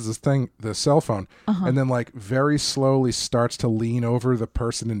closes the cell phone, and then like very slowly starts to lean over the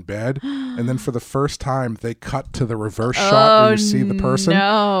person in bed. And then for the first time, they cut to the reverse shot where you see the person.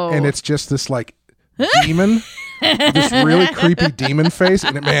 And it's just this like demon, this really creepy demon face.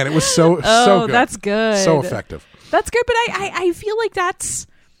 And it was so good. That's good. So effective. That's good. But I feel like that's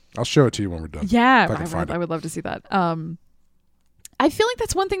I'll show it to you when we're done. Yeah, I would love to see that. I feel like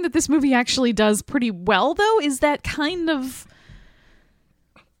that's one thing that this movie actually does pretty well, though, is that kind of...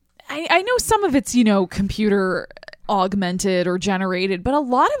 I know some of it's, computer augmented or generated, but a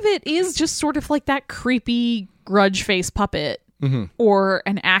lot of it is just sort of like that creepy grudge face puppet or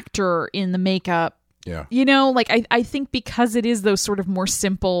an actor in the makeup. Yeah. I think because it is those sort of more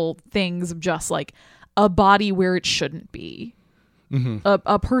simple things of just like a body where it shouldn't be.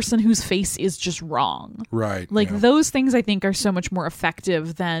 A person whose face is just wrong. Right. Those things I think are so much more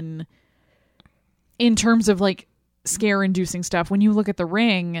effective than in terms of like scare inducing stuff. When you look at The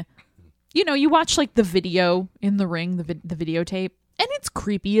Ring, you watch like the video in The Ring, the videotape, and it's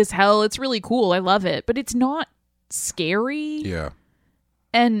creepy as hell. It's really cool. I love it, but it's not scary. Yeah.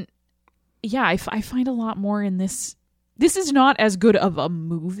 And yeah, I find a lot more in this. This is not as good of a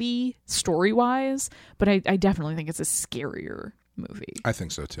movie story-wise, but I definitely think it's a scarier movie. I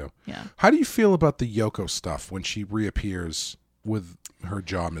think so too. Yeah. How do you feel about the Yoko stuff when she reappears with her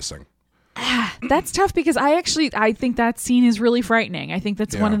jaw missing? That's tough because I think that scene is really frightening. I think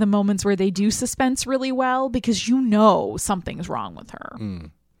that's one of the moments where they do suspense really well because something's wrong with her.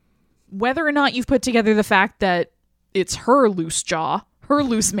 Whether or not you've put together the fact that it's her loose jaw, her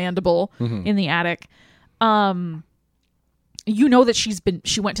loose mandible in the attic, that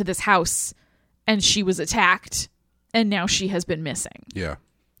she went to this house and she was attacked and now she has been missing. Yeah.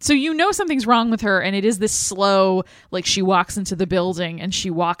 So something's wrong with her, and it is this slow, like she walks into the building and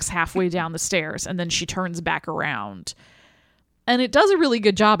she walks halfway down the stairs and then she turns back around. And it does a really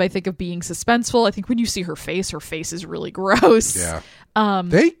good job, I think, of being suspenseful. I think when you see her face is really gross. Yeah.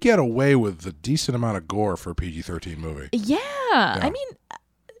 They get away with a decent amount of gore for a PG-13 movie. Yeah. I mean,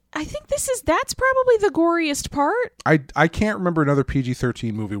 I think that's probably the goriest part. I can't remember another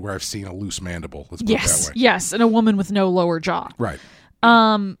PG-13 movie where I've seen a loose mandible. Let's put it that way. Yes, and a woman with no lower jaw. Right.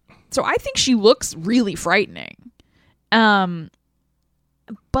 So I think she looks really frightening. But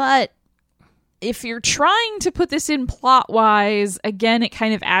if you're trying to put this in plot-wise, again, it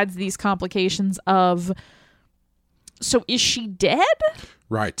kind of adds these complications of, so is she dead?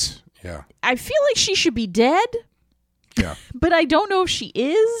 Right, yeah. I feel like she should be dead. Yeah. But I don't know if she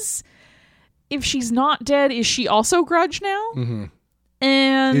is. If she's not dead, is she also Grudge now? Mm-hmm.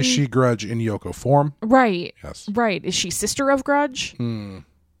 And is she Grudge in Yoko form? Right. Yes. Right. Is she sister of Grudge?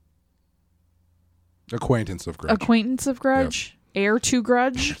 Acquaintance of Grudge. Acquaintance of Grudge? Yep. Heir to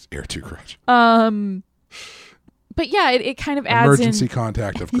Grudge? Heir to Grudge. But yeah, it kind of adds emergency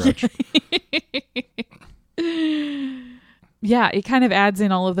contact of Grudge. Yeah, it kind of adds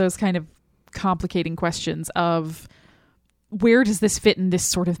in all of those kind of complicating questions of where does this fit in this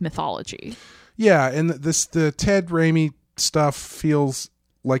sort of mythology? Yeah, and the Ted Raimi stuff feels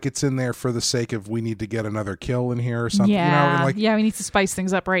like it's in there for the sake of we need to get another kill in here or something. Yeah, we need to spice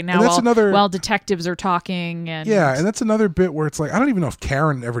things up right now while detectives are talking. And that's another bit where it's like, I don't even know if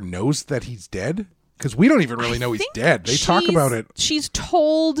Karen ever knows that he's dead, because we don't even really know he's dead. They talk about it. She's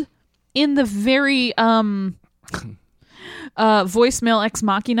told in the very voicemail ex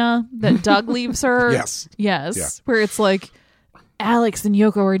machina that Doug leaves her. Yes. Yeah. Where it's like, Alex and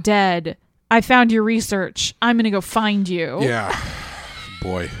Yoko are dead. I found your research. I'm going to go find you. Yeah.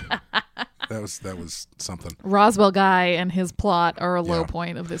 Boy. That was something. Roswell guy and his plot are a low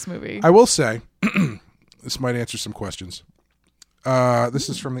point of this movie. I will say, this might answer some questions. This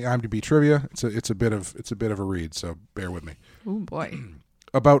is from the IMDb trivia. It's a bit of a read, so bear with me. Oh boy.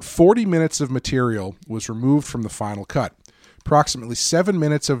 About 40 minutes of material was removed from the final cut. Approximately 7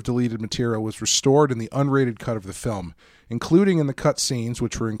 minutes of deleted material was restored in the unrated cut of the film, including in the cut scenes,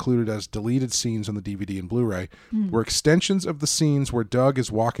 which were included as deleted scenes on the DVD and Blu-ray, were extensions of the scenes where Doug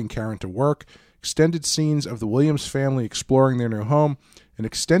is walking Karen to work, extended scenes of the Williams family exploring their new home, an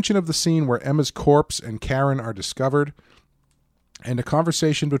extension of the scene where Emma's corpse and Karen are discovered, and a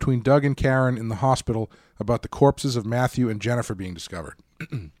conversation between Doug and Karen in the hospital about the corpses of Matthew and Jennifer being discovered.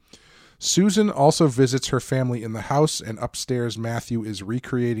 Susan also visits her family in the house, and upstairs Matthew is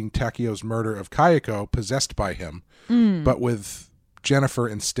recreating Takio's murder of Kayako, possessed by him, but with Jennifer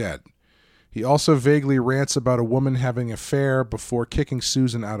instead. He also vaguely rants about a woman having an affair before kicking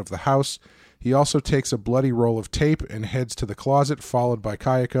Susan out of the house. He also takes a bloody roll of tape and heads to the closet, followed by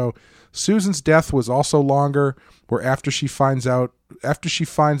Kayako. Susan's death was also longer, where after she finds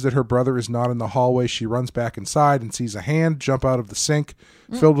that her brother is not in the hallway, she runs back inside and sees a hand jump out of the sink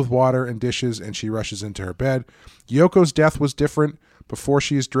filled with water and dishes, and she rushes into her bed. Yoko's death was different. Before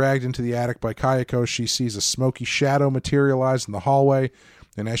she is dragged into the attic by Kayako, she sees a smoky shadow materialize in the hallway,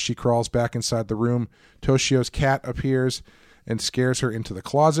 and as she crawls back inside the room, Toshio's cat appears. and scares her into the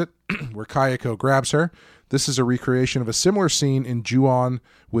closet, where Kayako grabs her. This is a recreation of a similar scene in Ju-on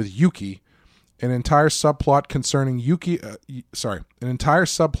with Yuki. An entire subplot concerning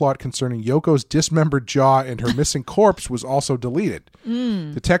Yoko's dismembered jaw and her missing corpse was also deleted.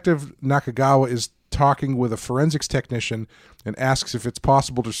 Detective Nakagawa is talking with a forensics technician and asks if it's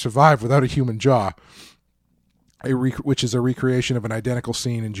possible to survive without a human jaw, which is a recreation of an identical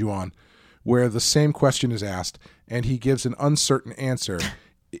scene in Ju-on, where the same question is asked, and he gives an uncertain answer.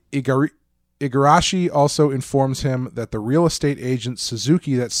 Igarashi also informs him that the real estate agent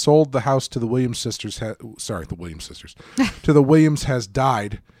Suzuki that sold the house to the Williams sisters, to the Williams has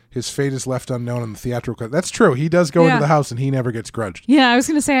died. His fate is left unknown in the theatrical cut. That's true. He does go into the house and he never gets grudged. Yeah, I was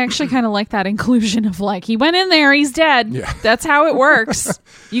going to say I actually kind of like that inclusion of like, he went in there, he's dead. Yeah. That's how it works.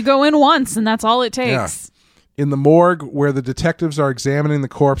 You go in once and that's all it takes. Yeah. In the morgue, where the detectives are examining the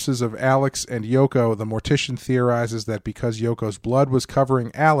corpses of Alex and Yoko, the mortician theorizes that because Yoko's blood was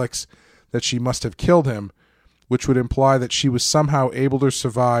covering Alex, that she must have killed him, which would imply that she was somehow able to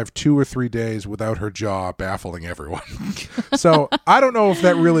survive 2 or 3 days without her jaw, baffling everyone. So I don't know if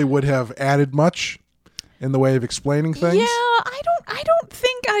that really would have added much in the way of explaining things. Yeah, I don't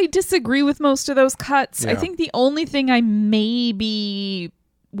think I disagree with most of those cuts. Yeah. I think the only thing I maybe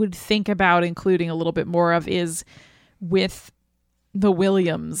would think about including a little bit more of is with the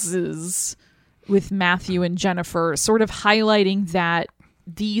Williamses, with Matthew and Jennifer, sort of highlighting that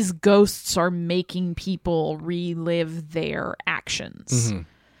these ghosts are making people relive their actions. Mm-hmm.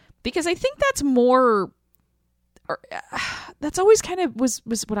 Because I think that's more, that's always kind of was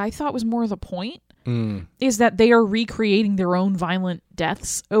what I thought was more the point, is that they are recreating their own violent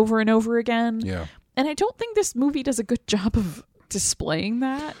deaths over and over again. Yeah. And I don't think this movie does a good job of displaying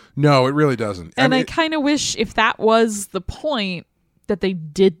that. No, it really doesn't. And I kind of wish if that was the point that they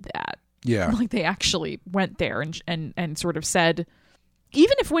did that. Yeah. Like they actually went there and sort of said,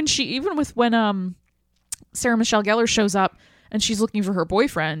 even when Sarah Michelle Gellar shows up and she's looking for her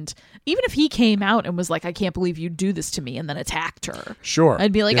boyfriend, even if he came out and was like, I can't believe you do this to me, and then attacked her. Sure.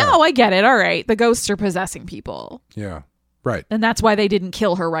 I'd be like, oh, I get it. All right. The ghosts are possessing people. Yeah. Right. And that's why they didn't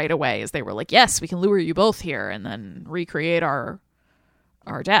kill her right away, is they were like, yes, we can lure you both here and then recreate our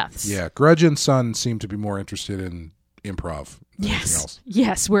deaths. Yeah. Grudge and Son seem to be more interested in improv than anything else.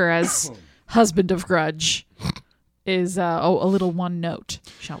 Yes. Whereas husband of Grudge is a little one note,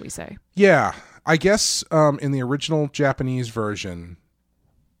 shall we say. Yeah. I guess in the original Japanese version,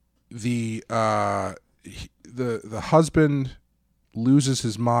 the husband loses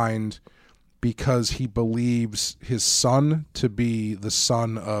his mind because he believes his son to be the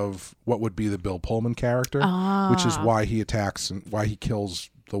son of what would be the Bill Pullman character, which is why he attacks and why he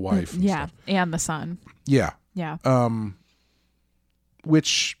kills the wife. And stuff. And the son. Yeah. Yeah.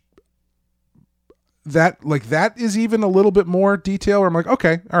 Which that is even a little bit more detail where I'm like,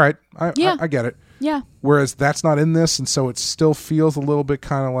 okay, all right, I get it. Yeah. Whereas that's not in this, and so it still feels a little bit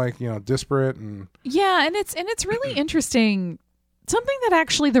kind of like, disparate and and it's really interesting. Something that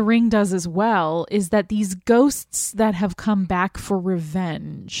actually The Ring does as well is that these ghosts that have come back for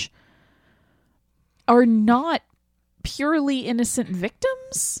revenge are not purely innocent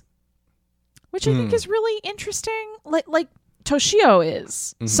victims, which I think is really interesting. Like Toshio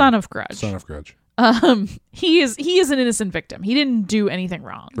is son of Grudge. Son of Grudge. He is an innocent victim. He didn't do anything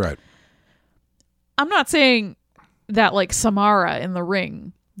wrong. Right. I'm not saying that like Samara in The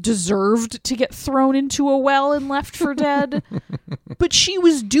Ring deserved to get thrown into a well and left for dead, but in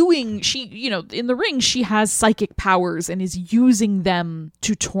The Ring she has psychic powers and is using them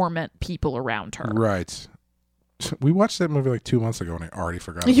to torment people around her. Right. We watched that movie like 2 months ago and I already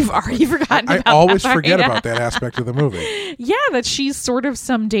forgot. You've already forgotten about that. I always forget about that aspect of the movie. Yeah, that she's sort of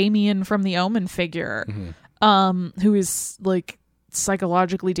some Damien from the Omen figure, who is like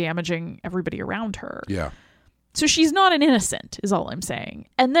psychologically damaging everybody around her. Yeah. So she's not an innocent, is all I'm saying.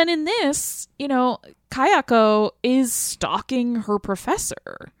 And then in this, Kayako is stalking her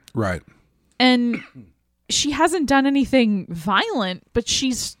professor. Right. And she hasn't done anything violent, but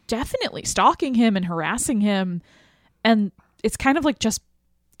she's definitely stalking him and harassing him. And it's kind of like just,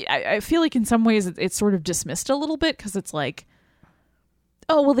 I feel like in some ways it's sort of dismissed a little bit because it's like,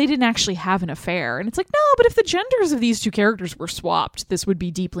 oh, well, they didn't actually have an affair. And it's like, no, but if the genders of these two characters were swapped, this would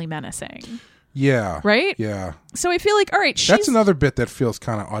be deeply menacing. Yeah. Right? Yeah. So I feel like, all right, that's another bit that feels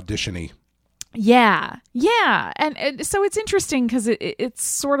kind of audition-y. Yeah. Yeah. And so it's interesting because it's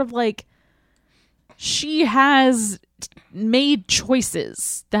sort of like she has made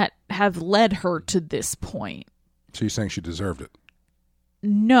choices that have led her to this point. So you're saying she deserved it?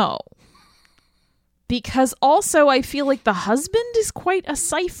 No. Because also I feel like the husband is quite a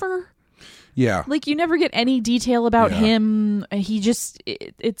cipher. Yeah. Like, you never get any detail about Yeah. him. He just,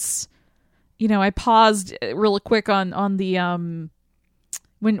 it's, I paused really quick on the,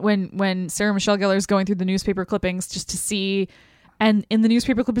 when Sarah Michelle Gellar's going through the newspaper clippings just to see, and in the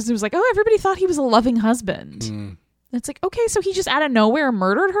newspaper clippings it was like, oh, everybody thought he was a loving husband. Mm. It's like, okay, so he just out of nowhere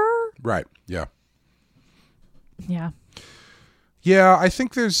murdered her? Right. Yeah. Yeah. Yeah, I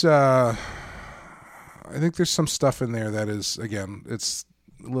think there's some stuff in there that is, again, it's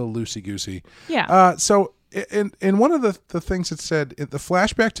a little loosey-goosey. Yeah. So in one of the things it said, the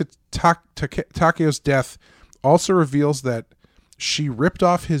flashback to Takeo's death also reveals that she ripped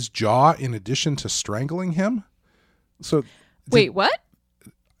off his jaw in addition to strangling him. So wait, what?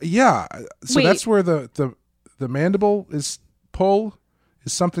 Yeah. So that's where the mandible is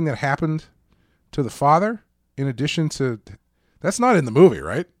something that happened to the father in addition to... That's not in the movie,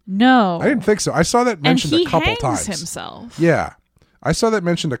 right? No. I didn't think so. I saw that mentioned a couple times. And he hangs himself. Yeah. I saw that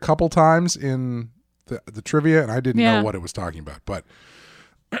mentioned a couple times in the trivia, and I didn't know what it was talking about. But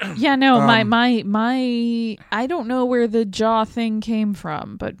yeah, no, my I don't know where the jaw thing came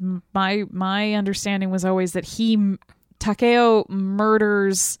from, but my understanding was always that Takeo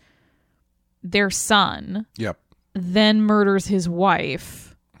murders their son. Yep. Then murders his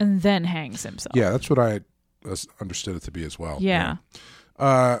wife, and then hangs himself. Yeah, that's what I understood it to be as well. Yeah.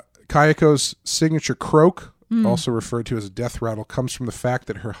 Kayako's signature croak, also referred to as a death rattle, comes from the fact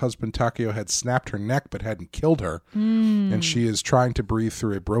that her husband Takeo had snapped her neck but hadn't killed her, and she is trying to breathe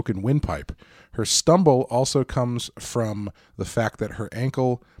through a broken windpipe. Her stumble also comes from the fact that her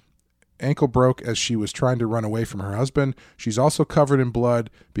ankle broke as she was trying to run away from her husband. She's also covered in blood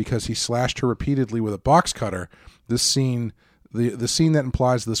because he slashed her repeatedly with a box cutter. This scene... The scene that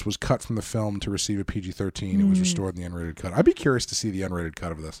implies this was cut from the film to receive a PG-13. It was restored in the unrated cut. I'd be curious to see the unrated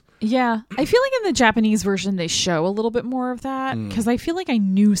cut of this. Yeah. I feel like in the Japanese version they show a little bit more of that because I feel like I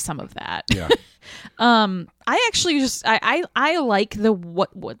knew some of that. Yeah. I actually just I like the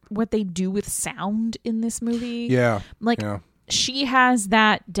what they do with sound in this movie. Yeah. Like she has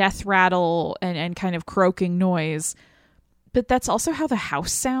that death rattle and kind of croaking noise, but that's also how the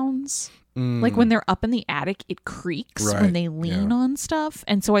house sounds. Like when they're up in the attic, it creaks when they lean on stuff.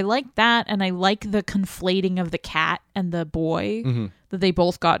 And so I like that. And I like the conflating of the cat and the boy, that they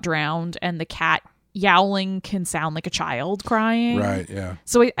both got drowned. And the cat yowling can sound like a child crying. Right, yeah.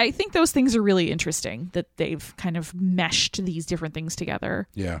 So I think those things are really interesting that they've kind of meshed these different things together.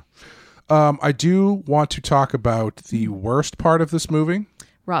 Yeah. I do want to talk about the worst part of this movie.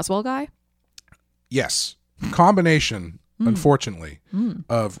 Roswell guy? Yes. Combination... unfortunately,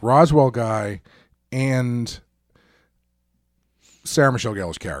 of Roswell guy and Sarah Michelle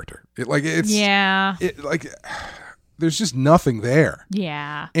Gellar's character. There's just nothing there.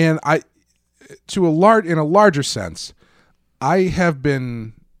 Yeah. And in a larger sense, I have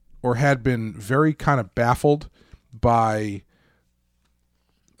been or had been very kind of baffled by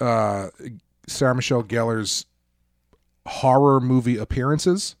Sarah Michelle Gellar's horror movie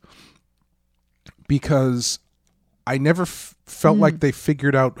appearances because I never felt like they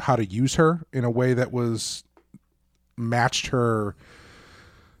figured out how to use her in a way that was matched her.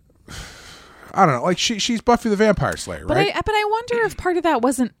 I don't know. Like she's Buffy the Vampire Slayer, right? But I wonder if part of that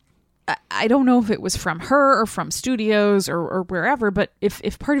wasn't. I don't know if it was from her or from studios or wherever. But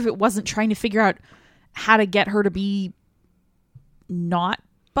if part of it wasn't trying to figure out how to get her to be not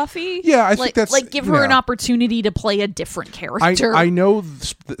Buffy. Yeah, I think that's... Like, give her an opportunity to play a different character. I know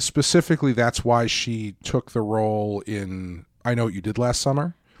specifically that's why she took the role in I Know What You Did Last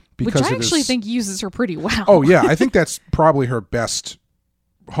Summer. Which I actually think uses her pretty well. Oh, yeah. I think that's probably her best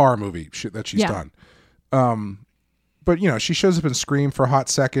horror movie that she's done. But, she shows up in Scream for a hot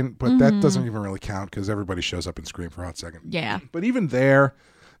second, but that doesn't even really count because everybody shows up in Scream for a hot second. Yeah. But even there,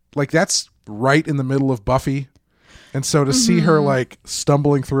 like, that's right in the middle of Buffy. And so to see her like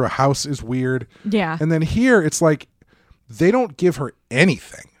stumbling through a house is weird. Yeah. And then here it's like they don't give her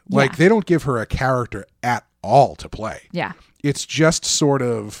anything. Like they don't give her a character at all to play. Yeah. It's just sort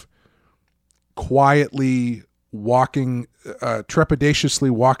of quietly walking, trepidatiously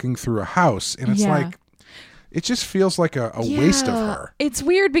walking through a house. And it's like, it just feels like a waste of her. It's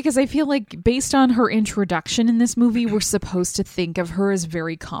weird because I feel like based on her introduction in this movie, we're supposed to think of her as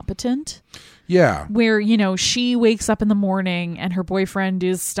very competent. Yeah. Where, she wakes up in the morning and her boyfriend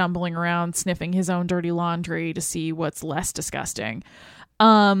is stumbling around sniffing his own dirty laundry to see what's less disgusting.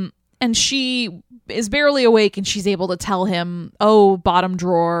 And she is barely awake and she's able to tell him, oh, bottom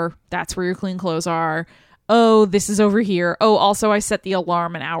drawer, that's where your clean clothes are. Oh, this is over here. Oh, also I set the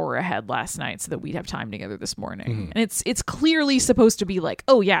alarm an hour ahead last night so that we'd have time together this morning. And it's clearly supposed to be like,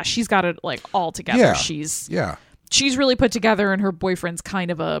 oh yeah, she's got it like all together. Yeah. She's really put together and her boyfriend's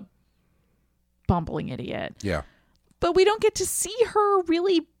kind of a bumbling idiot. Yeah. But we don't get to see her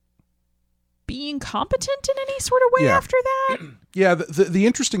really being competent in any sort of way after that. Yeah, the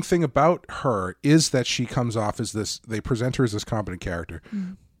interesting thing about her is that she comes off as this, they present her as this competent character,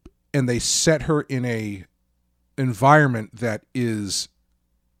 and they set her in a environment that is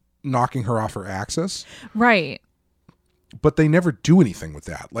knocking her off her axis. Right. But they never do anything with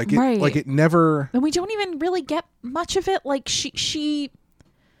that. Like it never. And we don't even really get much of it. Like she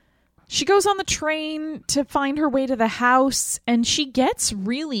goes on the train to find her way to the house, and she gets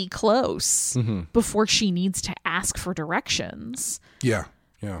really close before she needs to ask for directions. Yeah,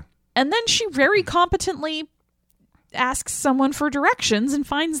 yeah. And then she very competently asks someone for directions and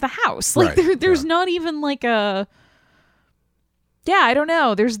finds the house. Like there's not even like a. Yeah, I don't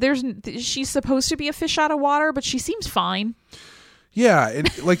know. She's supposed to be a fish out of water, but she seems fine. Yeah,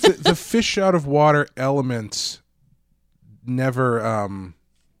 and like the fish out of water element never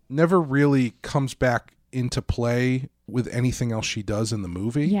really comes back into play with anything else she does in the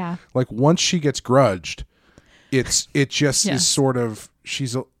movie. Yeah. Like once she gets grudged, it just is sort of,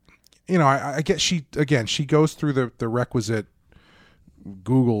 she's a, I guess she goes through the requisite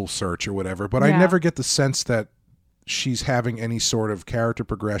Google search or whatever, but I never get the sense that she's having any sort of character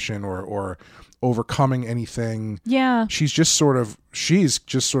progression or overcoming anything. Yeah. She's just sort of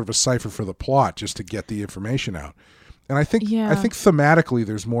a cipher for the plot just to get the information out. And I think thematically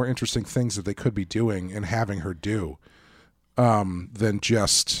there's more interesting things that they could be doing and having her do than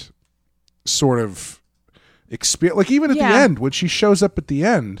just sort of experience. Like even at the end, when she shows up at the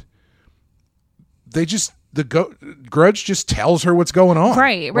end, Grudge just tells her what's going on.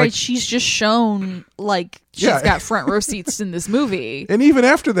 Right. Like, she's just shown like she's got front row seats in this movie. And even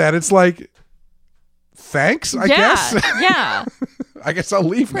after that, it's like, thanks, I guess. Yeah. I guess I'll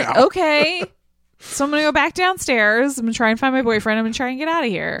leave now. Okay. So I'm going to go back downstairs. I'm going to try and find my boyfriend. I'm going to try and get out of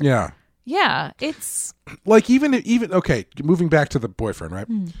here. Yeah. Yeah. It's like even okay, moving back to the boyfriend, right?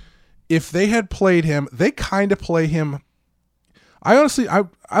 If they had played him, they kind of play him. I honestly, I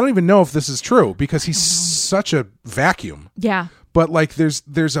don't even know if this is true because he's such a vacuum. Yeah. But like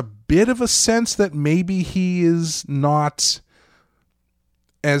there's a bit of a sense that maybe he is not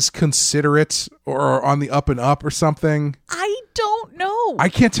as considerate or on the up and up or something. I don't know. I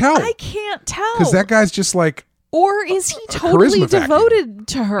can't tell. Because that guy's just like, or is he totally devoted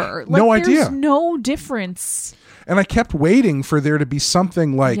to her? Like, no idea. There's no difference. And I kept waiting for there to be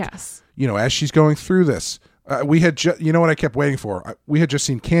something like, as she's going through this. We had what I kept waiting for? We had just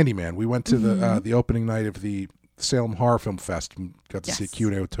seen Candyman. We went to the opening night of the Salem Horror Film Fest and got to see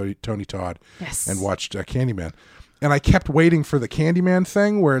Q&A with Tony Todd and watched Candyman. And I kept waiting for the Candyman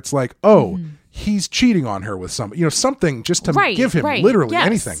thing where it's like, he's cheating on her with something just to give him literally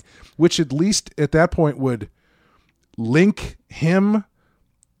anything, which at least at that point would link him.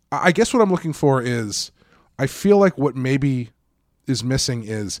 I guess what I'm looking for is, I feel like what maybe is missing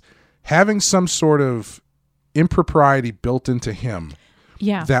is having some sort of impropriety built into him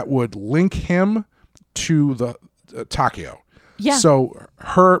that would link him to the Takeo. Yeah. So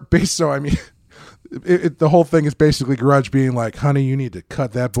the whole thing is basically Grudge being like, honey, you need to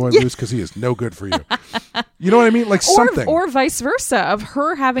cut that boy loose because he is no good for you. You know what I mean? Like something. Or vice versa, of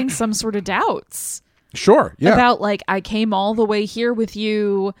her having some sort of doubts. Sure. Yeah. About like, I came all the way here with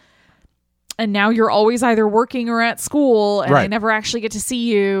you and now you're always either working or at school and I never actually get to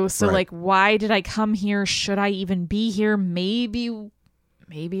see you. So like, why did I come here? Should I even be here? Maybe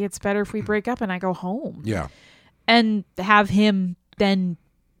it's better if we break up and I go home. Yeah. And have him then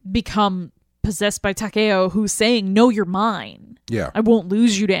become possessed by Takeo, who's saying, no, you're mine. Yeah. I won't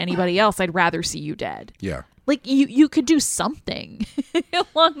lose you to anybody else. I'd rather see you dead. Yeah. Like you could do something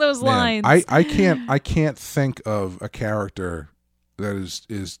along those lines. I can't think of a character that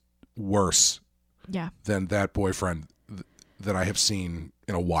is worse than that boyfriend that I have seen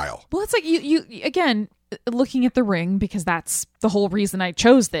in a while. Well, it's like you again, looking at The Ring, because that's the whole reason I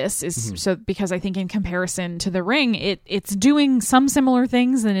chose this, is so because I think in comparison to The Ring, it's doing some similar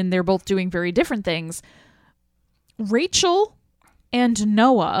things and they're both doing very different things. Rachel and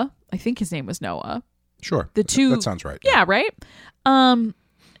Noah, I think his name was Noah. Sure. The two, that sounds right. Yeah, right?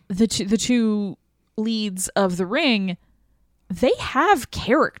 The two leads of The Ring, they have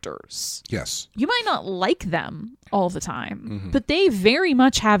characters. Yes. You might not like them all the time, but they very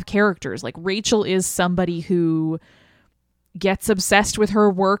much have characters. Like Rachel is somebody who gets obsessed with her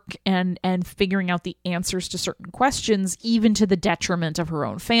work and figuring out the answers to certain questions, even to the detriment of her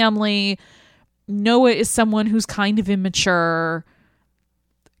own family. Noah is someone who's kind of immature,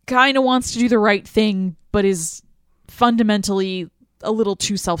 kind of wants to do the right thing, but is fundamentally a little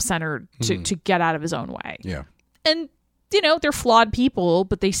too self-centered to get out of his own way. Yeah. And they're flawed people,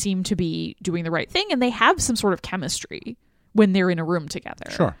 but they seem to be doing the right thing, and they have some sort of chemistry when they're in a room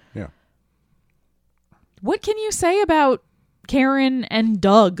together. Sure, yeah. What can you say about Karen and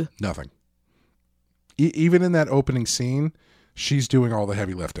Doug? Nothing. Even in that opening scene, she's doing all the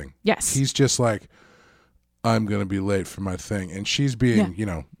heavy lifting. Yes. He's just like, I'm going to be late for my thing. And she's being,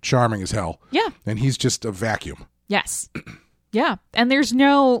 charming as hell. Yeah. And he's just a vacuum. Yes. Yeah. And there's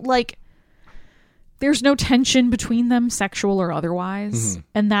no tension between them, sexual or otherwise. Mm-hmm.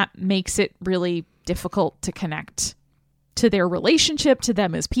 And that makes it really difficult to connect to their relationship, to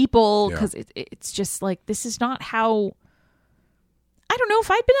them as people. Because it's just like, this is not how... I don't know,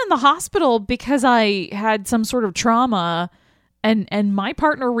 if I'd been in the hospital because I had some sort of trauma and my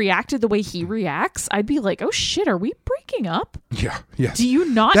partner reacted the way he reacts, I'd be like, oh shit, are we breaking up? Yeah, yes. Do you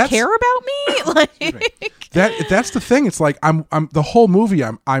not care about me? Like that's the thing. It's like I'm the whole movie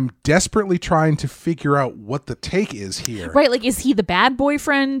I'm desperately trying to figure out what the take is here. Right, like is he the bad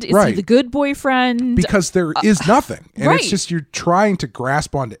boyfriend? Is he the good boyfriend? Because there is nothing. And it's just you're trying to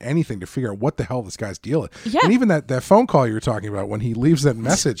grasp onto anything to figure out what the hell this guy's deal is. Yeah. And even that phone call you were talking about when he leaves that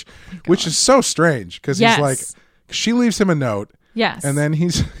message, which is so strange because he's like, she leaves him a note. Yes. And then he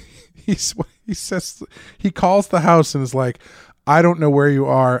says, he calls the house and is like, I don't know where you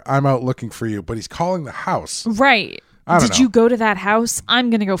are. I'm out looking for you. But he's calling the house. Right. Did you go to that house? I'm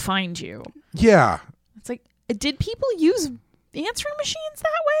going to go find you. Yeah. It's like, did people use answering machines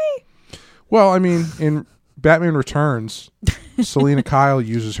that way? Well, I mean, in Batman Returns, Selena Kyle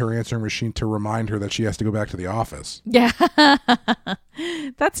uses her answering machine to remind her that she has to go back to the office. Yeah.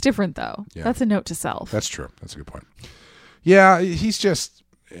 That's different, though. Yeah. That's a note to self. That's true. That's a good point. Yeah, he's just,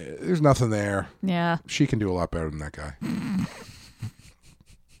 there's nothing there. Yeah. She can do a lot better than that guy.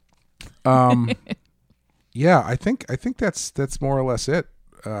 Yeah, I think that's more or less it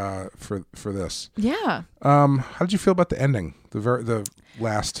for this. Yeah. How did you feel about the ending? The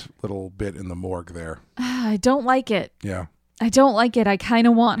last little bit in the morgue there. I don't like it. Yeah. I don't like it. I kind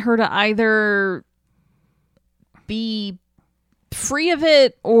of want her to either be free of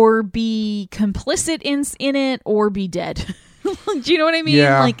it or be complicit in it or be dead. Do you know what I mean?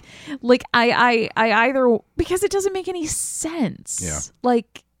 Yeah. Like I either, because it doesn't make any sense. Yeah.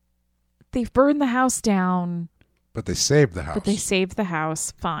 Like they've burned the house down. But they saved the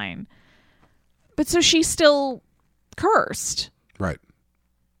house. Fine. But so she's still cursed. Right.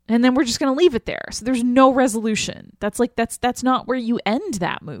 And then we're just going to leave it there. So there's no resolution. That's not where you end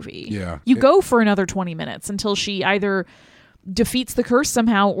that movie. Yeah. You go for another 20 minutes until she either defeats the curse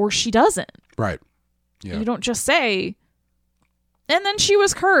somehow or she doesn't. Right. Yeah. You don't just say, and then she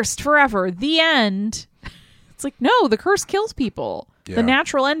was cursed forever. The end. It's like, no, the curse kills people. Yeah. The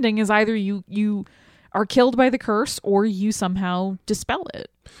natural ending is either you are killed by the curse or you somehow dispel it.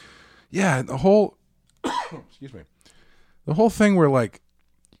 Yeah. The whole, excuse me, the whole thing where like,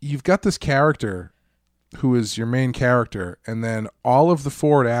 you've got this character who is your main character, and then all of the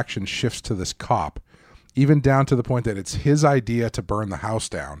forward action shifts to this cop, even down to the point that it's his idea to burn the house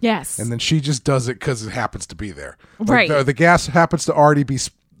down. Yes. And then she just does it because it happens to be there. Right. Like the gas happens to already be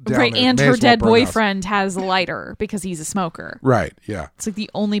down right, there. And her dead boyfriend has a lighter because he's a smoker. Right, yeah. It's like the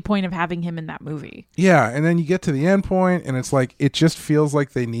only point of having him in that movie. Yeah, and then you get to the end point, and it's like, it just feels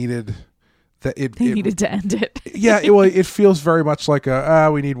like they needed... They needed to end it. Yeah, it feels very much like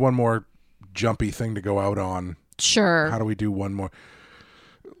we need one more jumpy thing to go out on. Sure. How do we do one more?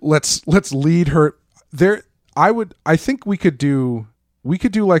 Let's lead her there. I think we could do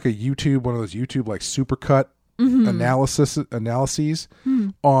like a YouTube, one of those YouTube like supercut analyses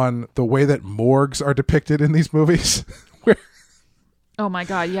on the way that morgues are depicted in these movies. Oh my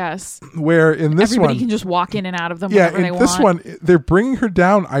God, yes. Where in this everybody one, can just walk in and out of them whenever they want. Yeah, in this one, they're bringing her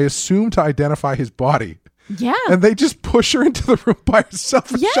down, I assume, to identify his body. Yeah. And they just push her into the room by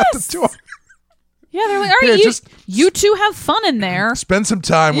herself and shut the door. Yeah, they're like, all right, you two have fun in there. Spend some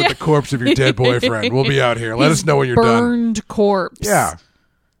time with the corpse of your dead boyfriend. We'll be out here. Let us know when you're done. Burned corpse. Yeah.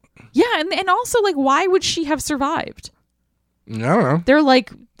 Yeah, and also, like, why would she have survived? I don't know. They're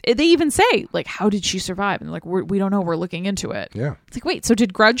like... They even say, like, how did she survive? And they're like, we don't know. We're looking into it. Yeah. It's like, wait, so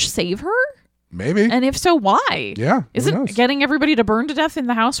did Grudge save her? Maybe. And if so, why? Yeah. Isn't getting everybody to burn to death in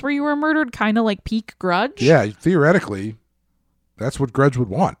the house where you were murdered kind of like peak Grudge? Yeah, theoretically, that's what Grudge would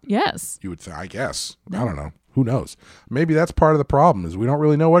want. Yes. You would I guess. No. I don't know. Who knows? Maybe that's part of the problem is we don't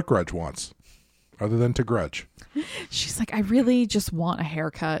really know what Grudge wants other than to grudge. She's like, I really just want a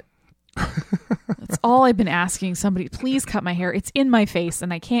haircut. That's all I've been asking somebody. Please cut my hair. It's in my face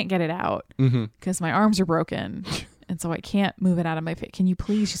and I can't get it out because my arms are broken. And so I can't move it out of my face. Can you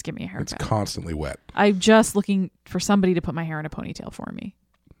please just give me a haircut? It's constantly wet. I'm just looking for somebody to put my hair in a ponytail for me.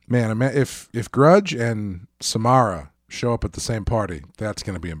 Man, if Grudge and Samara show up at the same party, that's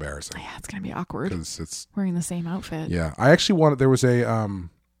going to be embarrassing. Yeah, it's going to be awkward. Because it's wearing the same outfit. Yeah. I actually wanted, there was a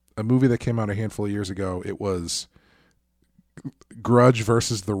movie that came out a handful of years ago. It was Grudge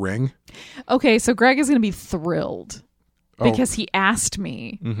versus The Ring. Okay, so Greg is going to be thrilled because he asked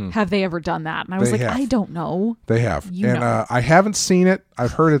me, have they ever done that? And I was I don't know. They have. You know. I haven't seen it.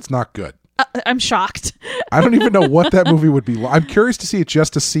 I've heard it's not good. I'm shocked. I don't even know what that movie would be. I'm curious to see it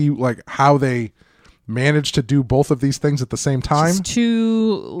just to see like how they managed to do both of these things at the same time. Just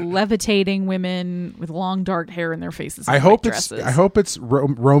two levitating women with long dark hair in their faces. I hope it's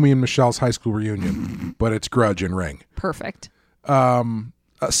Romy and Michelle's high school reunion, but it's Grudge and Ring. Perfect.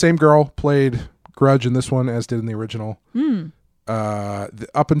 Same girl played Grudge in this one as did in the original.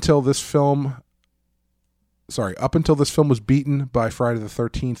 Up until this film was beaten by Friday the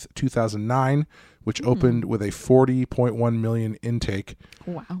 13th, 2009, which opened with a 40.1 million intake.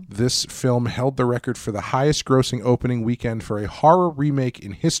 Wow. This film held the record for the highest grossing opening weekend for a horror remake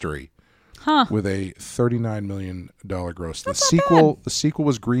in history. With a $39 million gross. The sequel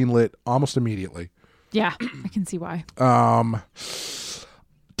was greenlit almost immediately. Yeah, I can see why.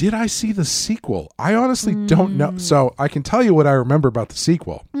 Did I see the sequel? I honestly don't know. So I can tell you what I remember about the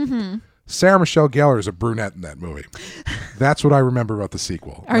sequel. Sarah Michelle Gellar is a brunette in that movie. That's what I remember about the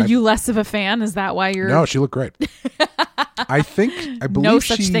sequel. Are you less of a fan? Is that why you're... No, she looked great. I believe no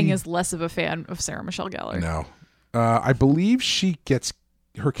such thing as less of a fan of Sarah Michelle Gellar. No. I believe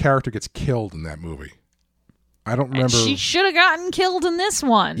her character gets killed in that movie. I don't remember. And she should have gotten killed in this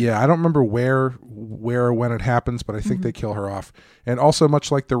one. Yeah, I don't remember where or when it happens, but I think they kill her off. And also,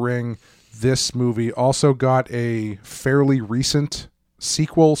 much like The Ring, this movie also got a fairly recent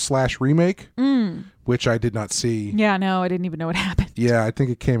sequel/remake, which I did not see. Yeah, no, I didn't even know what happened. Yeah, I think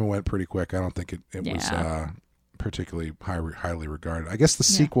it came and went pretty quick. I don't think it was particularly highly regarded. I guess the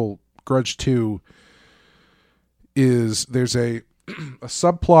sequel, Grudge 2, there's a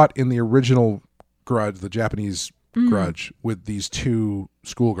subplot in the original Grudge, the Japanese Grudge, with these two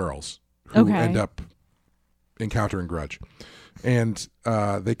schoolgirls who end up encountering Grudge. And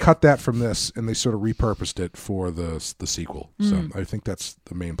they cut that from this, and they sort of repurposed it for the sequel. So I think that's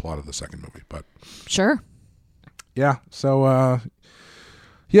the main plot of the second movie. But sure, yeah. So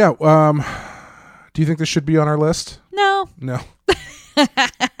do you think this should be on our list? No. No.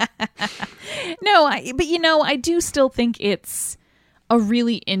 No. I do still think it's a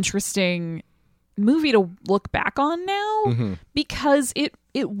really interesting movie to look back on now because it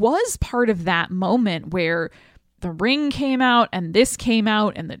was part of that moment where The Ring came out and this came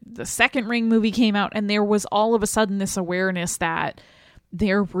out and the second Ring movie came out, and there was all of a sudden this awareness that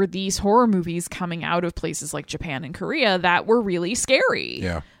there were these horror movies coming out of places like Japan and Korea that were really scary.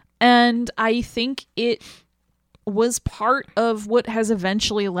 Yeah. And I think it was part of what has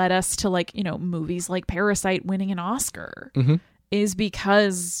eventually led us to movies like Parasite winning an Oscar is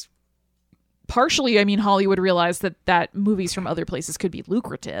because partially, Hollywood realized that movies from other places could be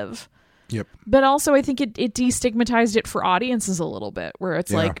lucrative. Yep. But also I think it destigmatized it for audiences a little bit, where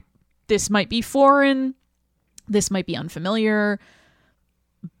it's like, this might be foreign, this might be unfamiliar,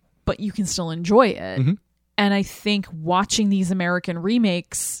 but you can still enjoy it. And I think watching these American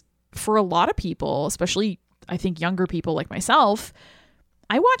remakes, for a lot of people, especially I think younger people like myself,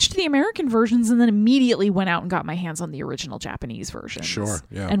 I watched the American versions and then immediately went out and got my hands on the original Japanese versions. Sure,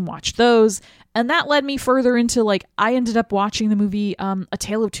 yeah. And watched those. And that led me further into I ended up watching the movie A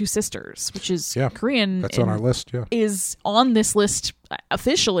Tale of Two Sisters, which is Korean. That's on our list, is on this list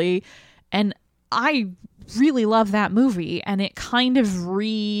officially. And I really love that movie, and it kind of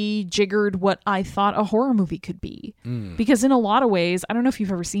rejiggered what I thought a horror movie could be. Because in a lot of ways, I don't know if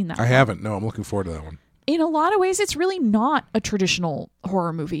you've ever seen that. I haven't. No, I'm looking forward to that one. In a lot of ways, it's really not a traditional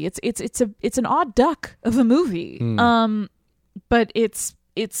horror movie. It's an odd duck of a movie. But it's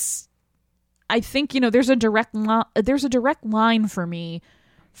I think there's a direct line for me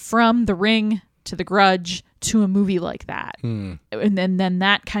from The Ring to The Grudge to a movie like that. And then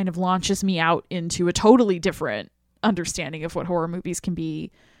that kind of launches me out into a totally different understanding of what horror movies can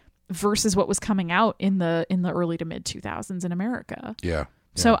be versus what was coming out in the early to mid 2000s in America. Yeah.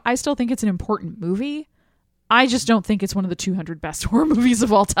 So I still think it's an important movie. I just don't think it's one of the 200 best horror movies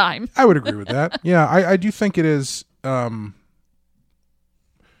of all time. I would agree with that. Yeah, I do think it is.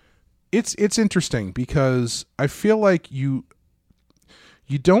 It's interesting because I feel like you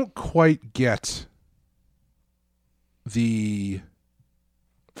don't quite get the...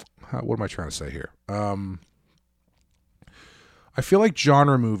 what am I trying to say here? I feel like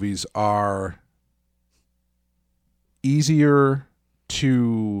genre movies are easier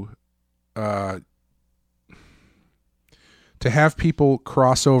to have people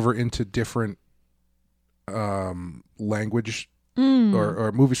cross over into different language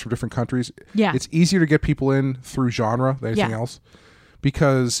or movies from different countries, Yeah. it's easier to get people in through genre than anything else,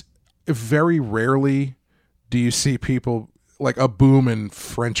 because very rarely do you see people like a boom in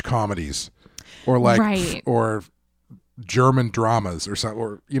French comedies or like or German dramas or something,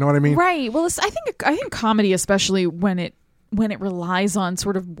 or you know what I mean? Right. Well, I think comedy, especially when it relies on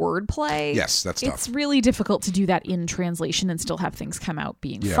sort of wordplay. Yes, that's tough. It's really difficult to do that in translation and still have things come out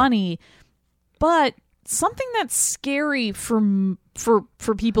being funny. But something that's scary for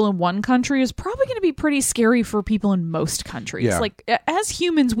people in one country is probably going to be pretty scary for people in most countries. Yeah. Like, as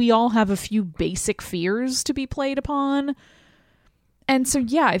humans, we all have a few basic fears to be played upon. And so,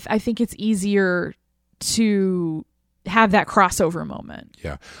 yeah, I think it's easier to have that crossover moment.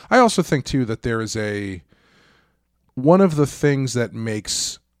 Yeah. I also think, too, that there is one of the things that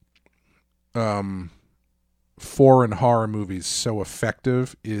makes foreign horror movies so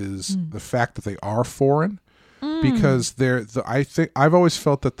effective is the fact that they are foreign, because I think I've always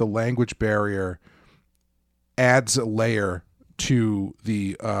felt that the language barrier adds a layer to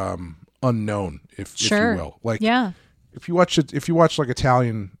the unknown, if you will. Like, if you watch like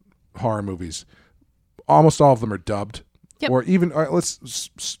Italian horror movies, almost all of them are dubbed, or even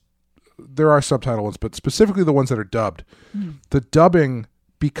there are subtitle ones, but specifically the ones that are dubbed. The dubbing,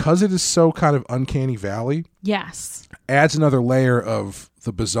 because it is so kind of uncanny valley, adds another layer of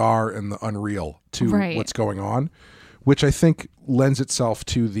the bizarre and the unreal to what's going on, which I think lends itself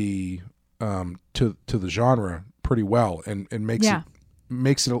to the to the genre pretty well, and makes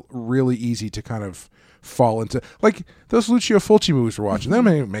it really easy to kind of fall into, like those Lucio Fulci movies we're watching. They don't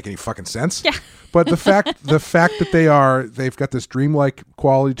even make any fucking sense. But the fact that they've got this dreamlike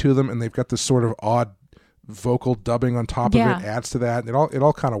quality to them, and they've got this sort of odd vocal dubbing on top of it adds to that. It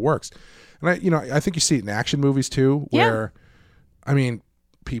all kind of works. And I think you see it in action movies too, where I mean,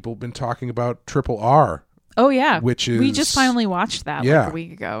 people have been talking about RRR. Oh yeah, which is, we just finally watched that like a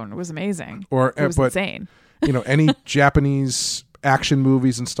week ago, and it was amazing. It was insane. Any Japanese action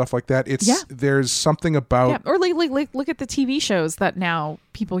movies and stuff like that, there's something about or like look at the TV shows that now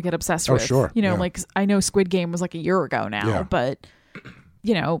people get obsessed with. Sure. Like I know Squid Game was like a year ago now, but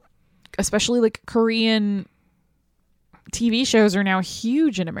especially like Korean TV shows are now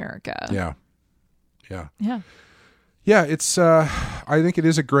huge in America. It's I think it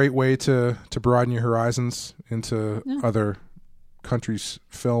is a great way to broaden your horizons into other countries'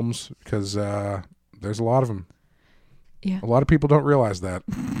 films, because there's a lot of them. A lot of people don't realize that.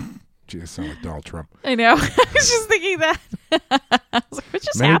 Gee, I sound like Donald Trump. I know. I was just thinking that. I was like, what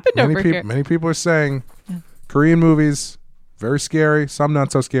just happened over here? Many people are saying Korean movies, very scary. Some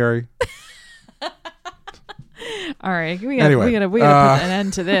not so scary. All right. We gotta put an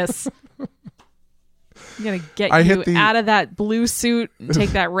end to this. I'm going to get you out of that blue suit and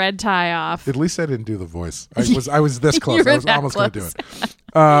take that red tie off. At least I didn't do the voice. I was this close. I was almost going to do it.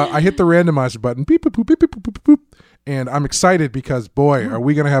 I hit the randomizer button. Beep, boop, boop, beep, boop, boop, boop, boop. And I'm excited because, boy, are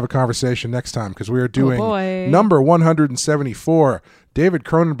we going to have a conversation next time, because we are doing number 174, David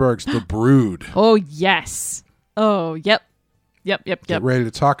Cronenberg's The Brood. Oh, yes. Oh, yep. Get ready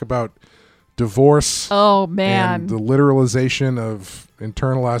to talk about divorce. Oh, man. And the literalization of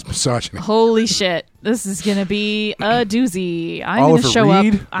internalized misogyny. Holy shit. This is going to be a doozy. I'm going to show up.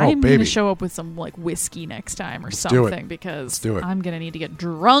 I'm going to show up with some like whiskey next time or something, because I'm going to need to get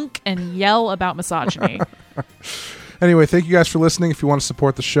drunk and yell about misogyny. Anyway, thank you guys for listening. If you want to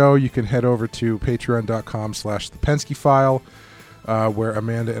support the show, you can head over to patreon.com/thepensky-file, where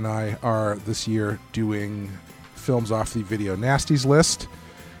Amanda and I are this year doing films off the Video Nasties list.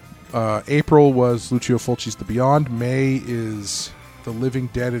 April was Lucio Fulci's The Beyond. May is The Living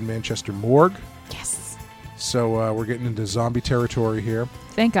Dead in Manchester Morgue. Yes. So we're getting into zombie territory here.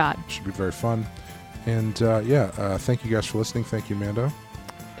 Thank God. Should be very fun. And thank you guys for listening. Thank you, Mando.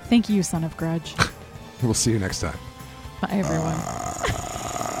 Thank you, son of Grudge. We'll see you next time. Bye, everyone.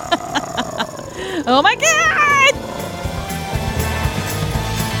 Oh my God!